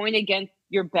of going against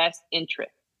your best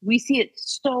interest. We see it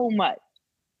so much.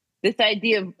 This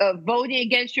idea of voting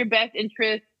against your best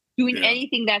interest, doing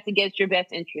anything that's against your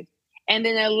best interest. And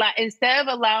then instead of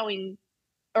allowing,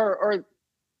 or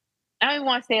I don't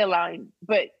want to say allowing,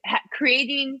 but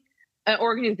creating an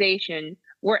organization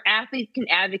where athletes can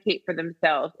advocate for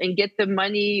themselves and get the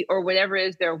money or whatever it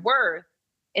is they're worth.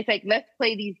 It's like, let's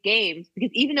play these games, because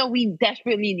even though we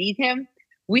desperately need him,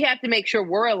 we have to make sure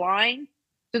we're aligned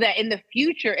so that in the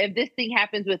future, if this thing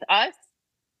happens with us,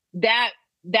 that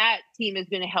team is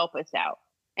going to help us out.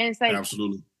 And it's like,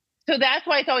 absolutely. So that's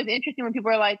why it's always interesting when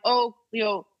people are like, oh,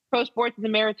 pro sports is a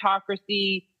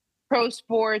meritocracy. Pro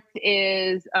sports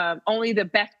is only the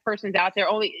best persons out there.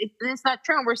 It's not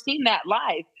true. And we're seeing that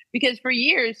live, because for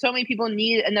years, so many people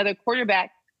need another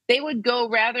quarterback. They would go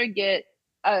rather get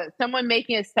someone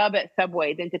making a sub at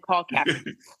Subway than to call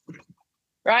Kaepernick.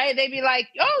 Right? They'd be like,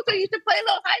 oh, so you used to play a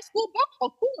little high school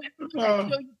ball. Cool.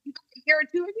 So you got a year or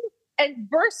two of you. And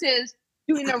versus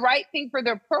doing the right thing for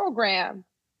their program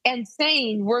and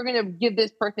saying, we're going to give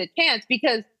this person a chance.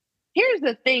 Because here's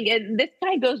the thing, and this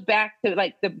kind of goes back to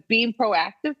like the being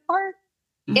proactive part,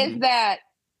 is that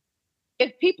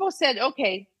if people said,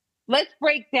 okay, let's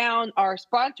break down our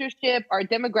sponsorship, our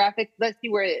demographics, let's see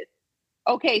where it is.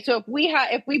 Okay, so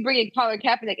if we bring in Colin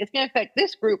Kaepernick, it's going to affect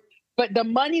this group, but the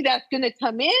money that's going to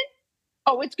come in,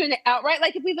 it's going to outright.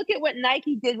 Like if we look at what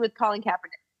Nike did with Colin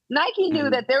Kaepernick, Nike knew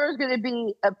that there was going to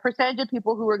be a percentage of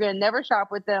people who were going to never shop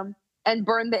with them and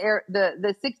burn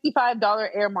the $65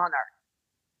 Air Monarch.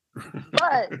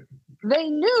 But they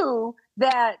knew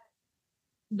that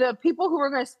the people who were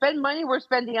going to spend money were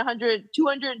spending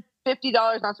 $250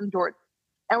 on some Jordans,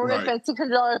 and we're going to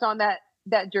spend $600 on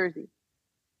that jersey.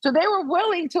 So they were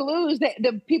willing to lose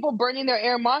the people burning their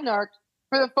Air Monarchs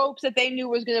for the folks that they knew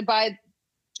was going to buy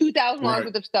 $2,000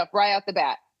 worth of stuff right out the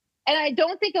bat. And I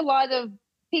don't think a lot of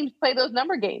teams play those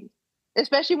number games,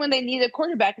 especially when they need a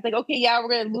quarterback. It's like, okay, yeah, we're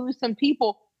going to lose some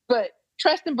people, but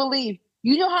trust and believe.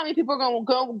 You know how many people are going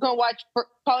to go watch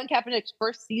Colin Kaepernick's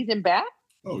first season back?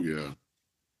 Oh yeah,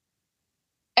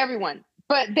 everyone.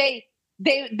 But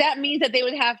that means that they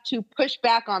would have to push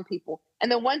back on people.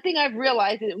 And the one thing I've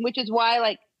realized, which is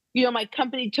why, my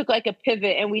company took like a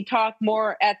pivot and we talk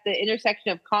more at the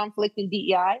intersection of conflict and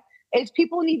DEI, is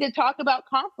people need to talk about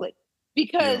conflict,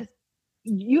 because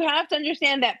you have to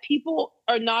understand that people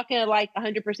are not going to like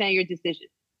 100% of your decisions.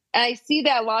 And I see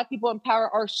that a lot of people in power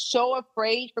are so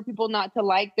afraid for people not to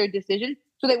like their decision,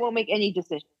 so they won't make any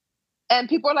decision. And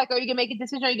people are like, are you going to make a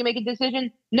decision? Are you going to make a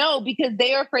decision? No, because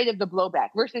they are afraid of the blowback,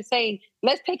 versus saying,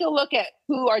 let's take a look at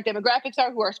who our demographics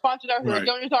are, who our sponsors are, who our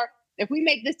donors are. If we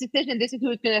make this decision, this is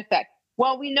who it's going to affect.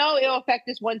 Well, we know it'll affect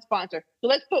this one sponsor. So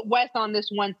let's put Wes on this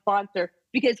one sponsor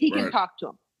because he can talk to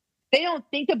him. They don't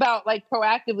think about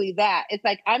proactively that. It's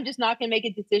like, I'm just not going to make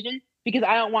a decision because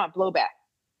I don't want blowback.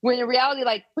 When in reality,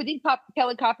 putting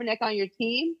Colin Kaepernick on your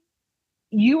team,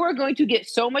 you are going to get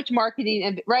so much marketing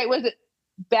and was it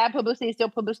bad publicity, still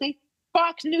publicity?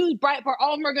 Fox News, Breitbart,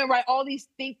 all of them are going to write all these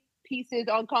think pieces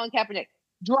on Colin Kaepernick,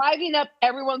 driving up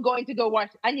everyone going to go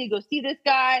watch. I need to go see this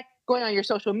guy, going on your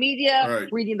social media,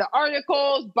 reading the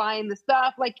articles, buying the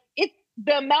stuff. It's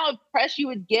the amount of press you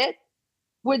would get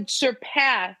would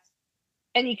surpass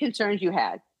any concerns you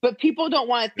had. But people don't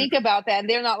want to think about that. And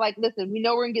they're not like, listen, we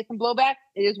know we're going to get some blowback.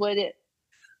 It is what it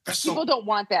is. People don't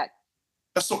want that.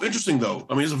 That's so interesting, though.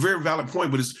 I mean, it's a very valid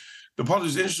point, but the part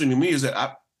that's interesting to me is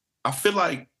that I feel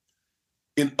like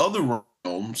in other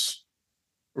realms,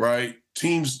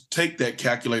 teams take that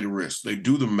calculated risk. They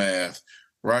do the math,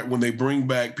 when they bring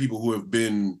back people who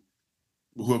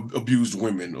have abused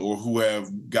women or who have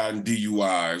gotten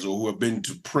DUIs or who have been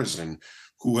to prison,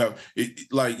 who have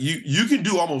you can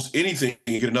do almost anything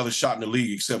and get another shot in the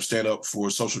league except stand up for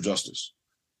social justice.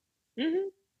 Mm-hmm.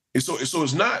 And so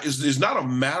it's not a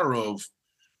matter of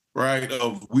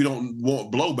we don't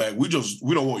want blowback. We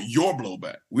don't want your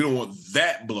blowback. We don't want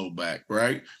that blowback,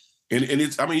 right? And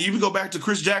it's, I mean, even go back to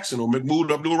Chris Jackson or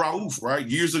Mahmoud Abdul-Rauf,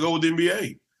 years ago with the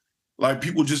NBA.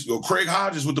 People just Craig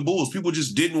Hodges with the Bulls. People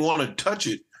just didn't want to touch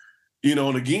it,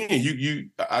 And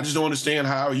again, I just don't understand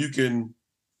how you can.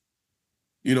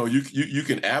 You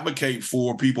can advocate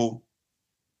for people.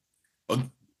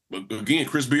 Again,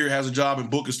 Chris Beard has a job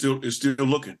and Book is still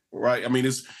looking, right? I mean,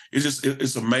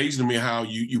 it's amazing to me how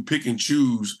you pick and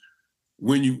choose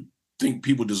when you think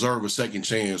people deserve a second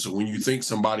chance or when you think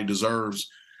somebody deserves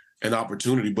an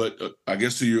opportunity. But I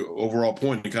guess to your overall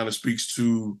point, it kind of speaks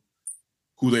to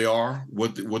who they are,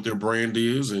 what their brand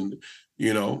is, and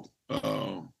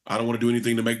I don't want to do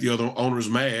anything to make the other owners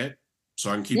mad, so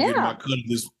I can keep getting my cut of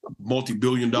this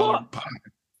multi-billion-dollar pie.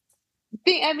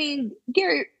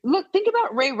 Gary, think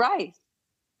about Ray Rice.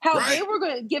 How they were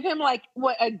going to give him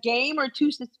a game or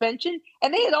two suspension,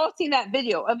 and they had all seen that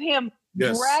video of him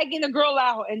dragging the girl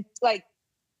out and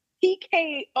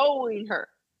TKOing her,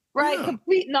 right? Yeah.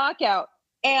 Complete knockout.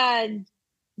 And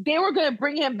they were going to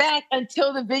bring him back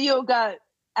until the video got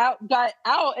out,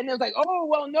 and it was like, oh,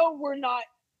 well, no, we're not.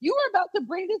 You were about to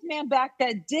bring this man back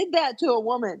that did that to a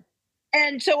woman.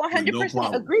 And so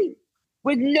 100% agree.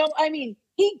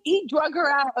 He drug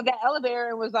her out of that elevator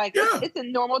and was like, it's a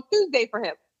normal Tuesday for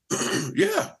him.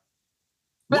 Yeah.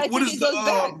 But what is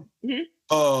the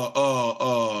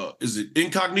is it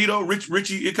Incognito,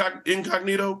 Richie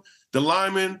Incognito, the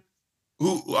lineman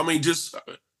who,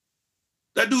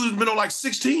 that dude has been on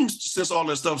 6 teams since all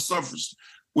that stuff surfaced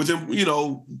with him,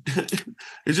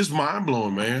 it's just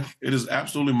mind-blowing, man. It is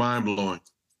absolutely mind-blowing.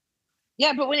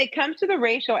 Yeah, but when it comes to the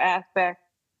racial aspect,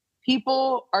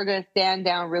 people are going to stand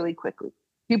down really quickly.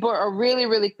 People are really,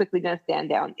 really quickly going to stand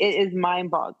down. It is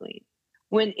mind-boggling.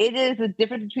 When it is the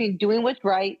difference between doing what's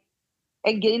right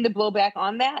and getting the blowback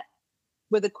on that,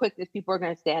 with a quickness, people are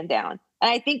going to stand down. And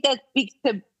I think that speaks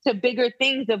to bigger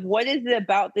things of what is it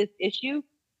about this issue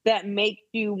that makes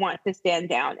you want to stand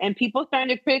down. And people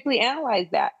starting to critically analyze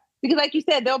that. Because like you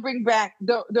said, they'll bring back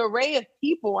the array of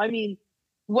people.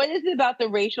 What is it about the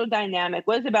racial dynamic?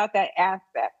 What is it about that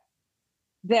aspect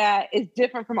that is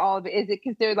different from all of it? Is it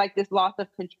considered this loss of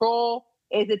control?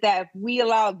 Is it that if we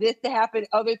allow this to happen,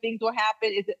 other things will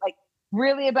happen? Is it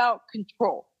really about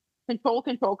control? Control.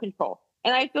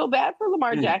 And I feel bad for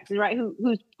Lamar Jackson, right?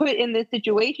 Who's put in this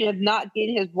situation of not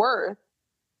getting his worth.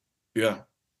 Yeah.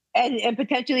 And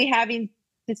potentially having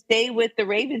to stay with the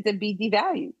Ravens and be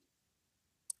devalued.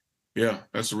 Yeah,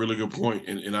 that's a really good point.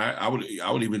 And I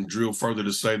would even drill further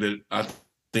to say that I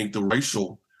think the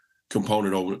racial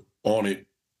component on it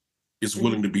is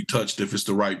willing to be touched if it's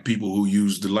the right people who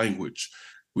use the language.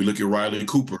 We look at Riley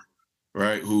Cooper,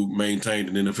 right, who maintained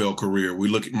an NFL career. We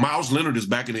look at Miles Leonard is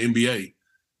back in the NBA,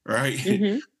 right?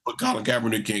 Mm-hmm. But Colin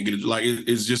Kaepernick can't get it.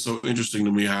 It's just so interesting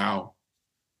to me how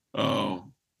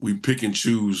we pick and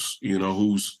choose,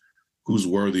 who's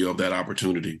worthy of that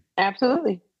opportunity.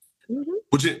 Absolutely.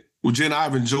 Mm-hmm. Well, Jen,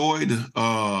 I've enjoyed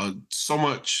so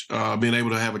much being able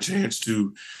to have a chance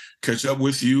to catch up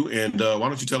with you. And why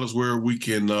don't you tell us where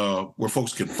where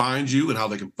folks can find you and how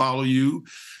they can follow you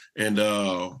and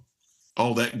all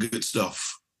that good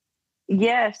stuff.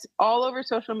 Yes, all over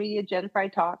social media, Jen Fry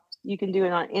Talks. You can do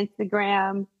it on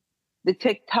Instagram, the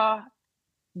TikTok,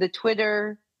 the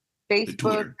Twitter,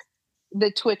 Facebook,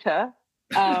 the Twitter.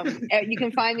 You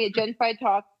can find me at Jen Fry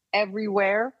Talks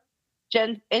everywhere.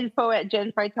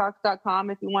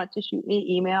 info@jenfrytalks.com if you want to shoot me an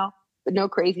email, but no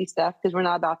crazy stuff because we're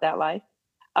not about that life.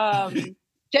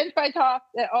 Jen Fry Talks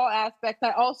at all aspects.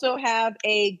 I also have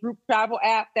a group travel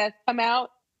app that's come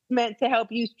out meant to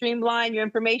help you streamline your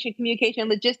information, communication,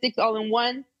 logistics all in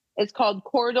one. It's called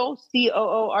Cordle,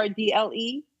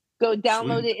 Coordle. Go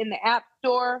download it in the App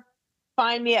Store.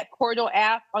 Find me at Cordle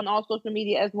app on all social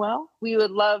media as well. We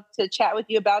would love to chat with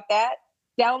you about that.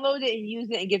 Download it and use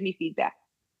it and give me feedback.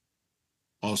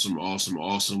 Awesome.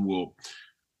 Well,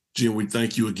 Jen, we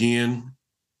thank you again.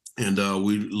 And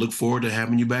we look forward to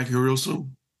having you back here real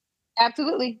soon.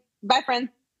 Absolutely. Bye, friends.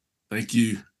 Thank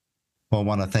you. Well, I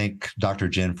want to thank Dr.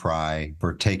 Jen Fry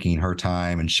for taking her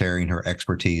time and sharing her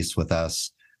expertise with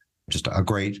us. Just a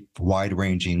great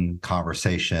wide-ranging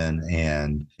conversation.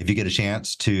 And if you get a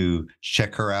chance to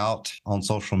check her out on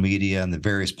social media and the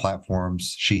various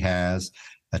platforms she has,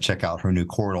 check out her new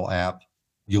Cordle app.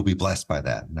 You'll be blessed by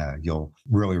that. You'll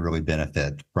really, really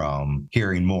benefit from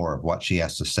hearing more of what she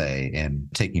has to say and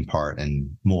taking part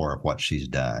in more of what she's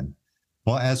done.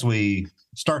 Well, as we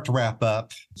start to wrap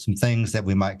up, some things that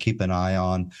we might keep an eye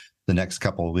on the next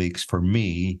couple of weeks for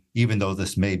me, even though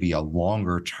this may be a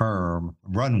longer term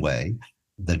runway,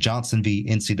 the Johnson v.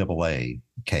 NCAA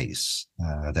case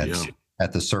that's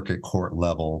at the circuit court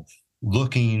level,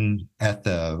 looking at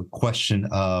the question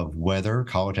of whether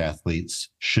college athletes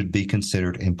should be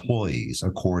considered employees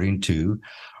according to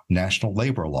national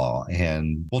labor law.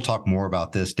 And we'll talk more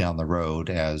about this down the road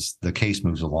as the case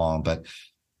moves along. But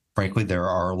frankly, there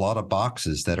are a lot of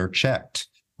boxes that are checked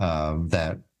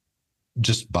that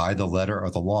just by the letter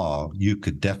of the law, you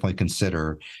could definitely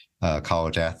consider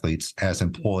college athletes as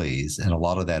employees. And a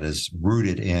lot of that is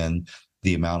rooted in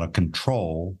the amount of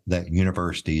control that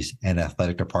universities and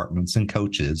athletic departments and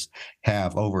coaches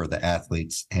have over the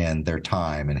athletes and their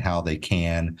time and how they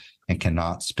can and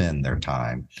cannot spend their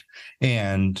time.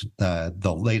 And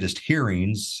the latest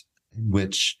hearings,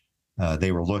 which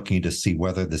They were looking to see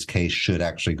whether this case should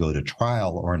actually go to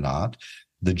trial or not.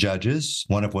 The judges,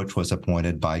 one of which was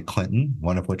appointed by Clinton,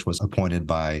 one of which was appointed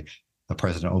by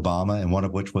President Obama, and one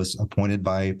of which was appointed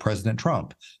by President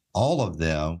Trump, all of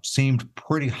them seemed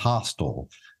pretty hostile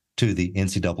to the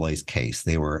NCAA's case.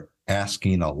 They were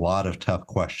asking a lot of tough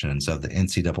questions of the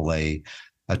NCAA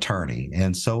attorney.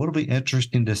 And so it'll be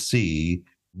interesting to see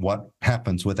what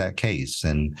happens with that case.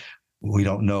 And we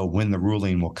don't know when the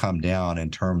ruling will come down in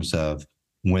terms of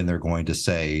when they're going to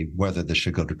say whether this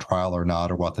should go to trial or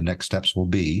not, or what the next steps will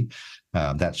be.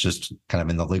 That's just kind of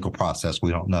in the legal process.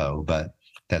 We don't know, but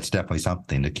that's definitely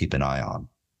something to keep an eye on.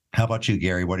 How about you,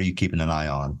 Gary? What are you keeping an eye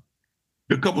on?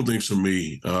 A couple of things for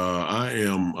me. I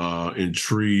am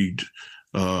intrigued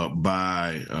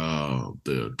by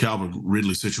the Calvin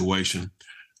Ridley situation.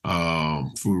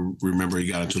 If we remember, he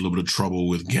got into a little bit of trouble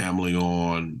with gambling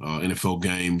on NFL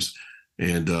games.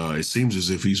 And it seems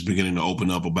as if he's beginning to open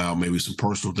up about maybe some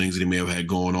personal things that he may have had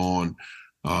going on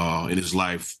in his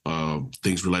life,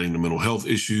 things relating to mental health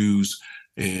issues,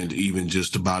 and even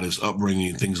just about his upbringing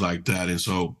and things like that. And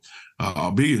so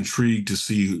I'll be intrigued to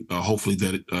see, hopefully,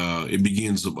 that it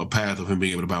begins a path of him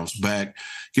being able to bounce back,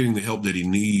 getting the help that he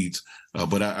needs.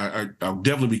 But I'll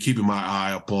definitely be keeping my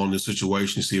eye upon this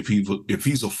situation to see if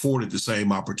he's afforded the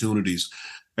same opportunities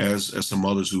as some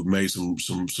others who've made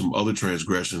some other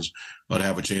transgressions, to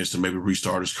have a chance to maybe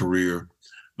restart his career,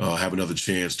 have another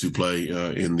chance to play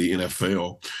in the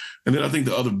NFL. And then I think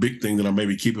the other big thing that I may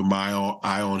be keeping my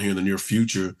eye on here in the near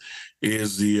future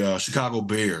is the Chicago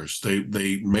Bears.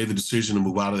 They made the decision to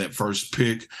move out of that first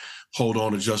pick, hold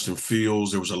on to Justin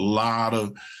Fields. There was a lot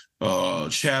of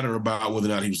chatter about whether or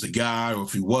not he was the guy, or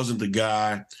if he wasn't the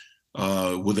guy,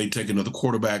 would they take another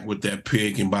quarterback with that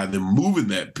pick? And by them moving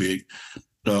that pick,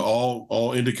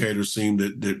 all indicators seem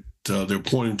that they're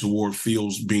pointing toward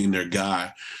Fields being their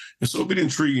guy. And so it'll be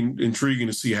intriguing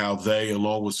to see how they,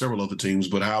 along with several other teams,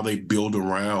 but how they build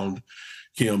around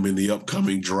him in the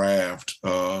upcoming draft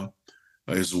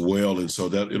as well. And so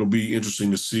that it'll be interesting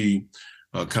to see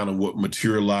kind of what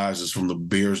materializes from the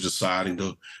Bears deciding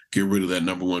to get rid of that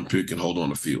number one pick and hold on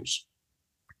to Fields.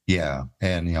 Yeah.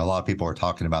 And, a lot of people are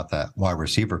talking about that wide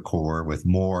receiver core with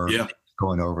more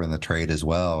going over in the trade as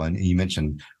well. And you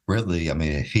mentioned Ridley. I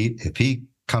mean, if he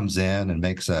comes in and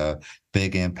makes a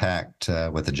big impact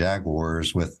with the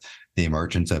Jaguars, with the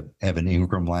emergence of Evan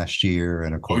Ingram last year,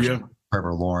 and of course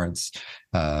Trevor Lawrence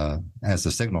as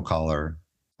the signal caller.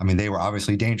 I mean, they were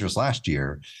obviously dangerous last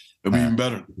year. It'll be even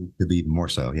better. To be even more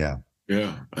so, yeah.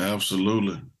 Yeah,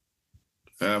 absolutely.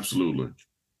 Absolutely.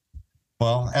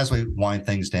 Well, as we wind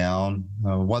things down,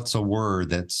 what's a word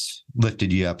that's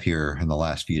lifted you up here in the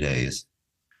last few days?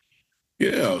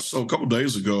 Yeah, so a couple of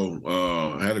days ago,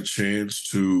 I had a chance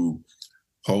to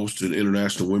host an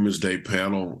International Women's Day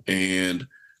panel and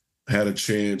had a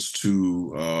chance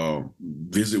to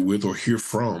visit with or hear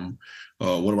from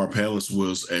one of our panelists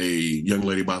was a young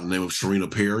lady by the name of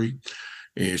Sharina Perry,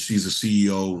 and she's the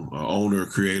CEO, owner,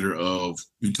 creator of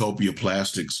Utopia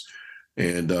Plastics,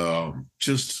 and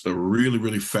just a really,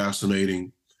 really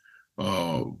fascinating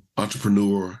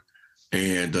entrepreneur,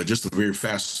 and just a very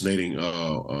fascinating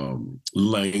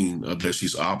lane that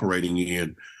she's operating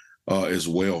in as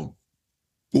well.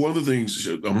 One of the things,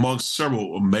 amongst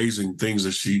several amazing things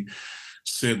that she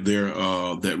said there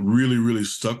that really, really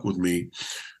stuck with me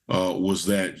was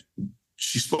that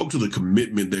she spoke to the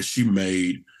commitment that she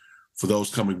made for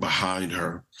those coming behind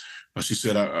her. She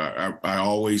said, I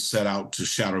always set out to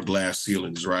shatter glass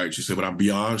ceilings, right? She said, but I'm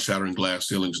beyond shattering glass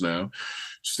ceilings now.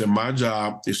 She said, my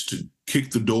job is to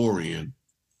kick the door in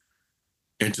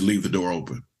and to leave the door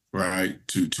open, right?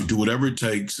 To do whatever it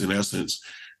takes, in essence,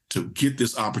 to get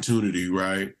this opportunity,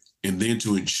 right? And then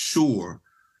to ensure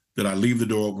that I leave the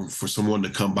door open for someone to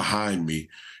come behind me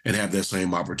and have that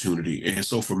same opportunity. And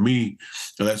so for me,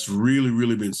 that's really,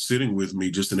 really been sitting with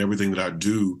me just in everything that I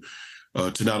do,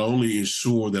 to not only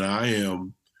ensure that I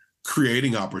am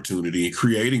creating opportunity and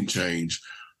creating change,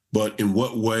 but in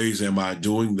what ways am I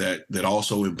doing that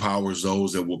also empowers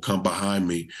those that will come behind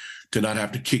me to not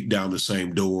have to kick down the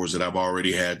same doors that I've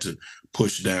already had to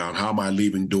push down? How am I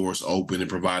leaving doors open and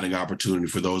providing opportunity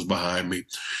for those behind me?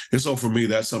 And so for me,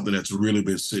 that's something that's really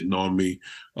been sitting on me.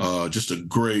 Just a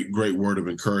great, great word of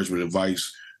encouragement, advice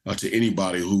to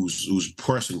anybody who's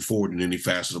pressing forward in any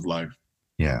facet of life.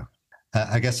 Yeah.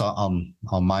 I guess on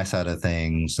my side of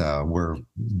things, we're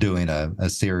doing a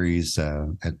series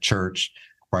at church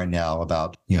right now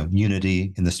about,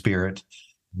 unity in the spirit,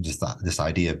 just this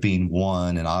idea of being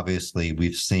one. And obviously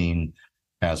we've seen,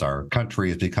 as our country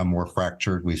has become more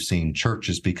fractured, we've seen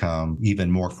churches become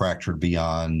even more fractured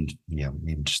beyond,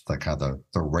 just the kind of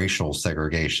the racial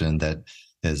segregation that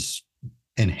has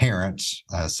inherent,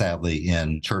 sadly,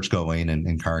 in church going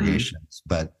and congregations.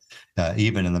 But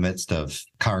even in the midst of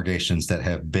congregations that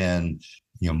have been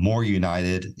more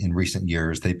united in recent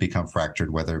years, they've become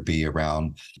fractured, whether it be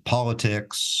around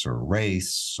politics or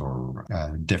race or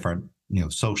different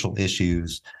social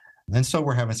issues. And so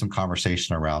we're having some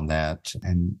conversation around that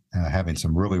and having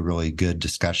some really, really good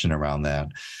discussion around that.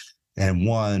 And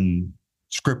one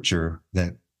scripture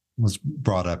that was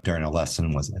brought up during a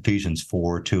lesson was Ephesians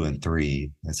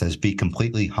 4:2-3. It says, "Be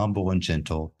completely humble and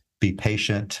gentle, be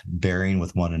patient, bearing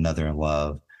with one another in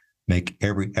love, make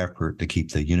every effort to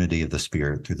keep the unity of the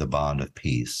Spirit through the bond of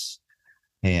peace."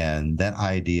 And that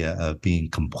idea of being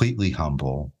completely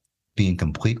humble, being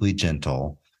completely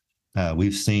gentle,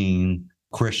 we've seen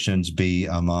Christians be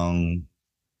among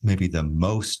maybe the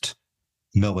most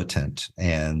militant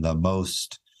and the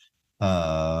most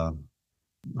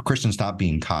Christians not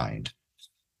being kind,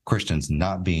 Christians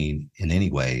not being in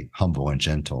any way humble and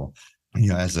gentle.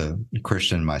 As a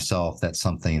Christian myself, that's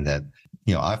something that,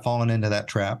 I've fallen into that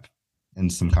trap in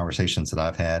some conversations that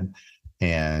I've had.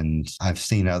 And I've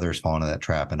seen others fall into that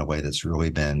trap in a way that's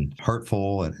really been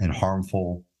hurtful and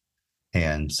harmful.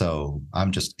 And so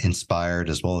I'm just inspired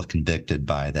as well as convicted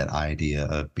by that idea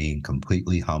of being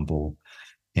completely humble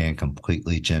and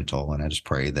completely gentle. And I just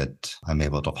pray that I'm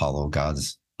able to follow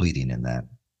God's leading in that.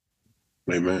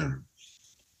 Amen.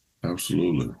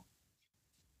 Absolutely.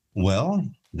 Well,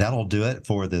 that'll do it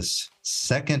for this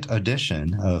second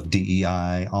edition of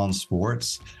DEI on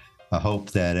Sports. I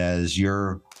hope that as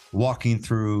you're walking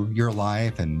through your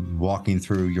life and walking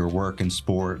through your work in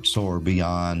sports or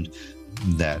beyond,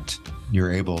 that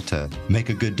you're able to make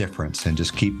a good difference and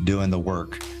just keep doing the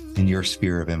work in your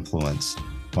sphere of influence.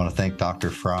 I want to thank Dr.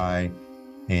 Fry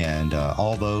and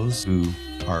all those who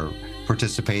are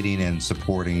participating and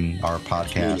supporting our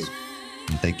podcast.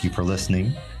 And thank you for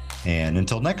listening. And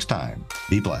until next time,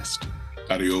 be blessed.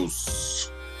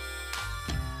 Adios.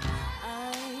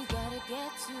 I gotta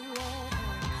get to it.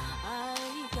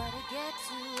 I gotta get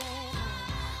to it.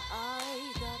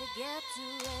 I gotta get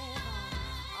to it.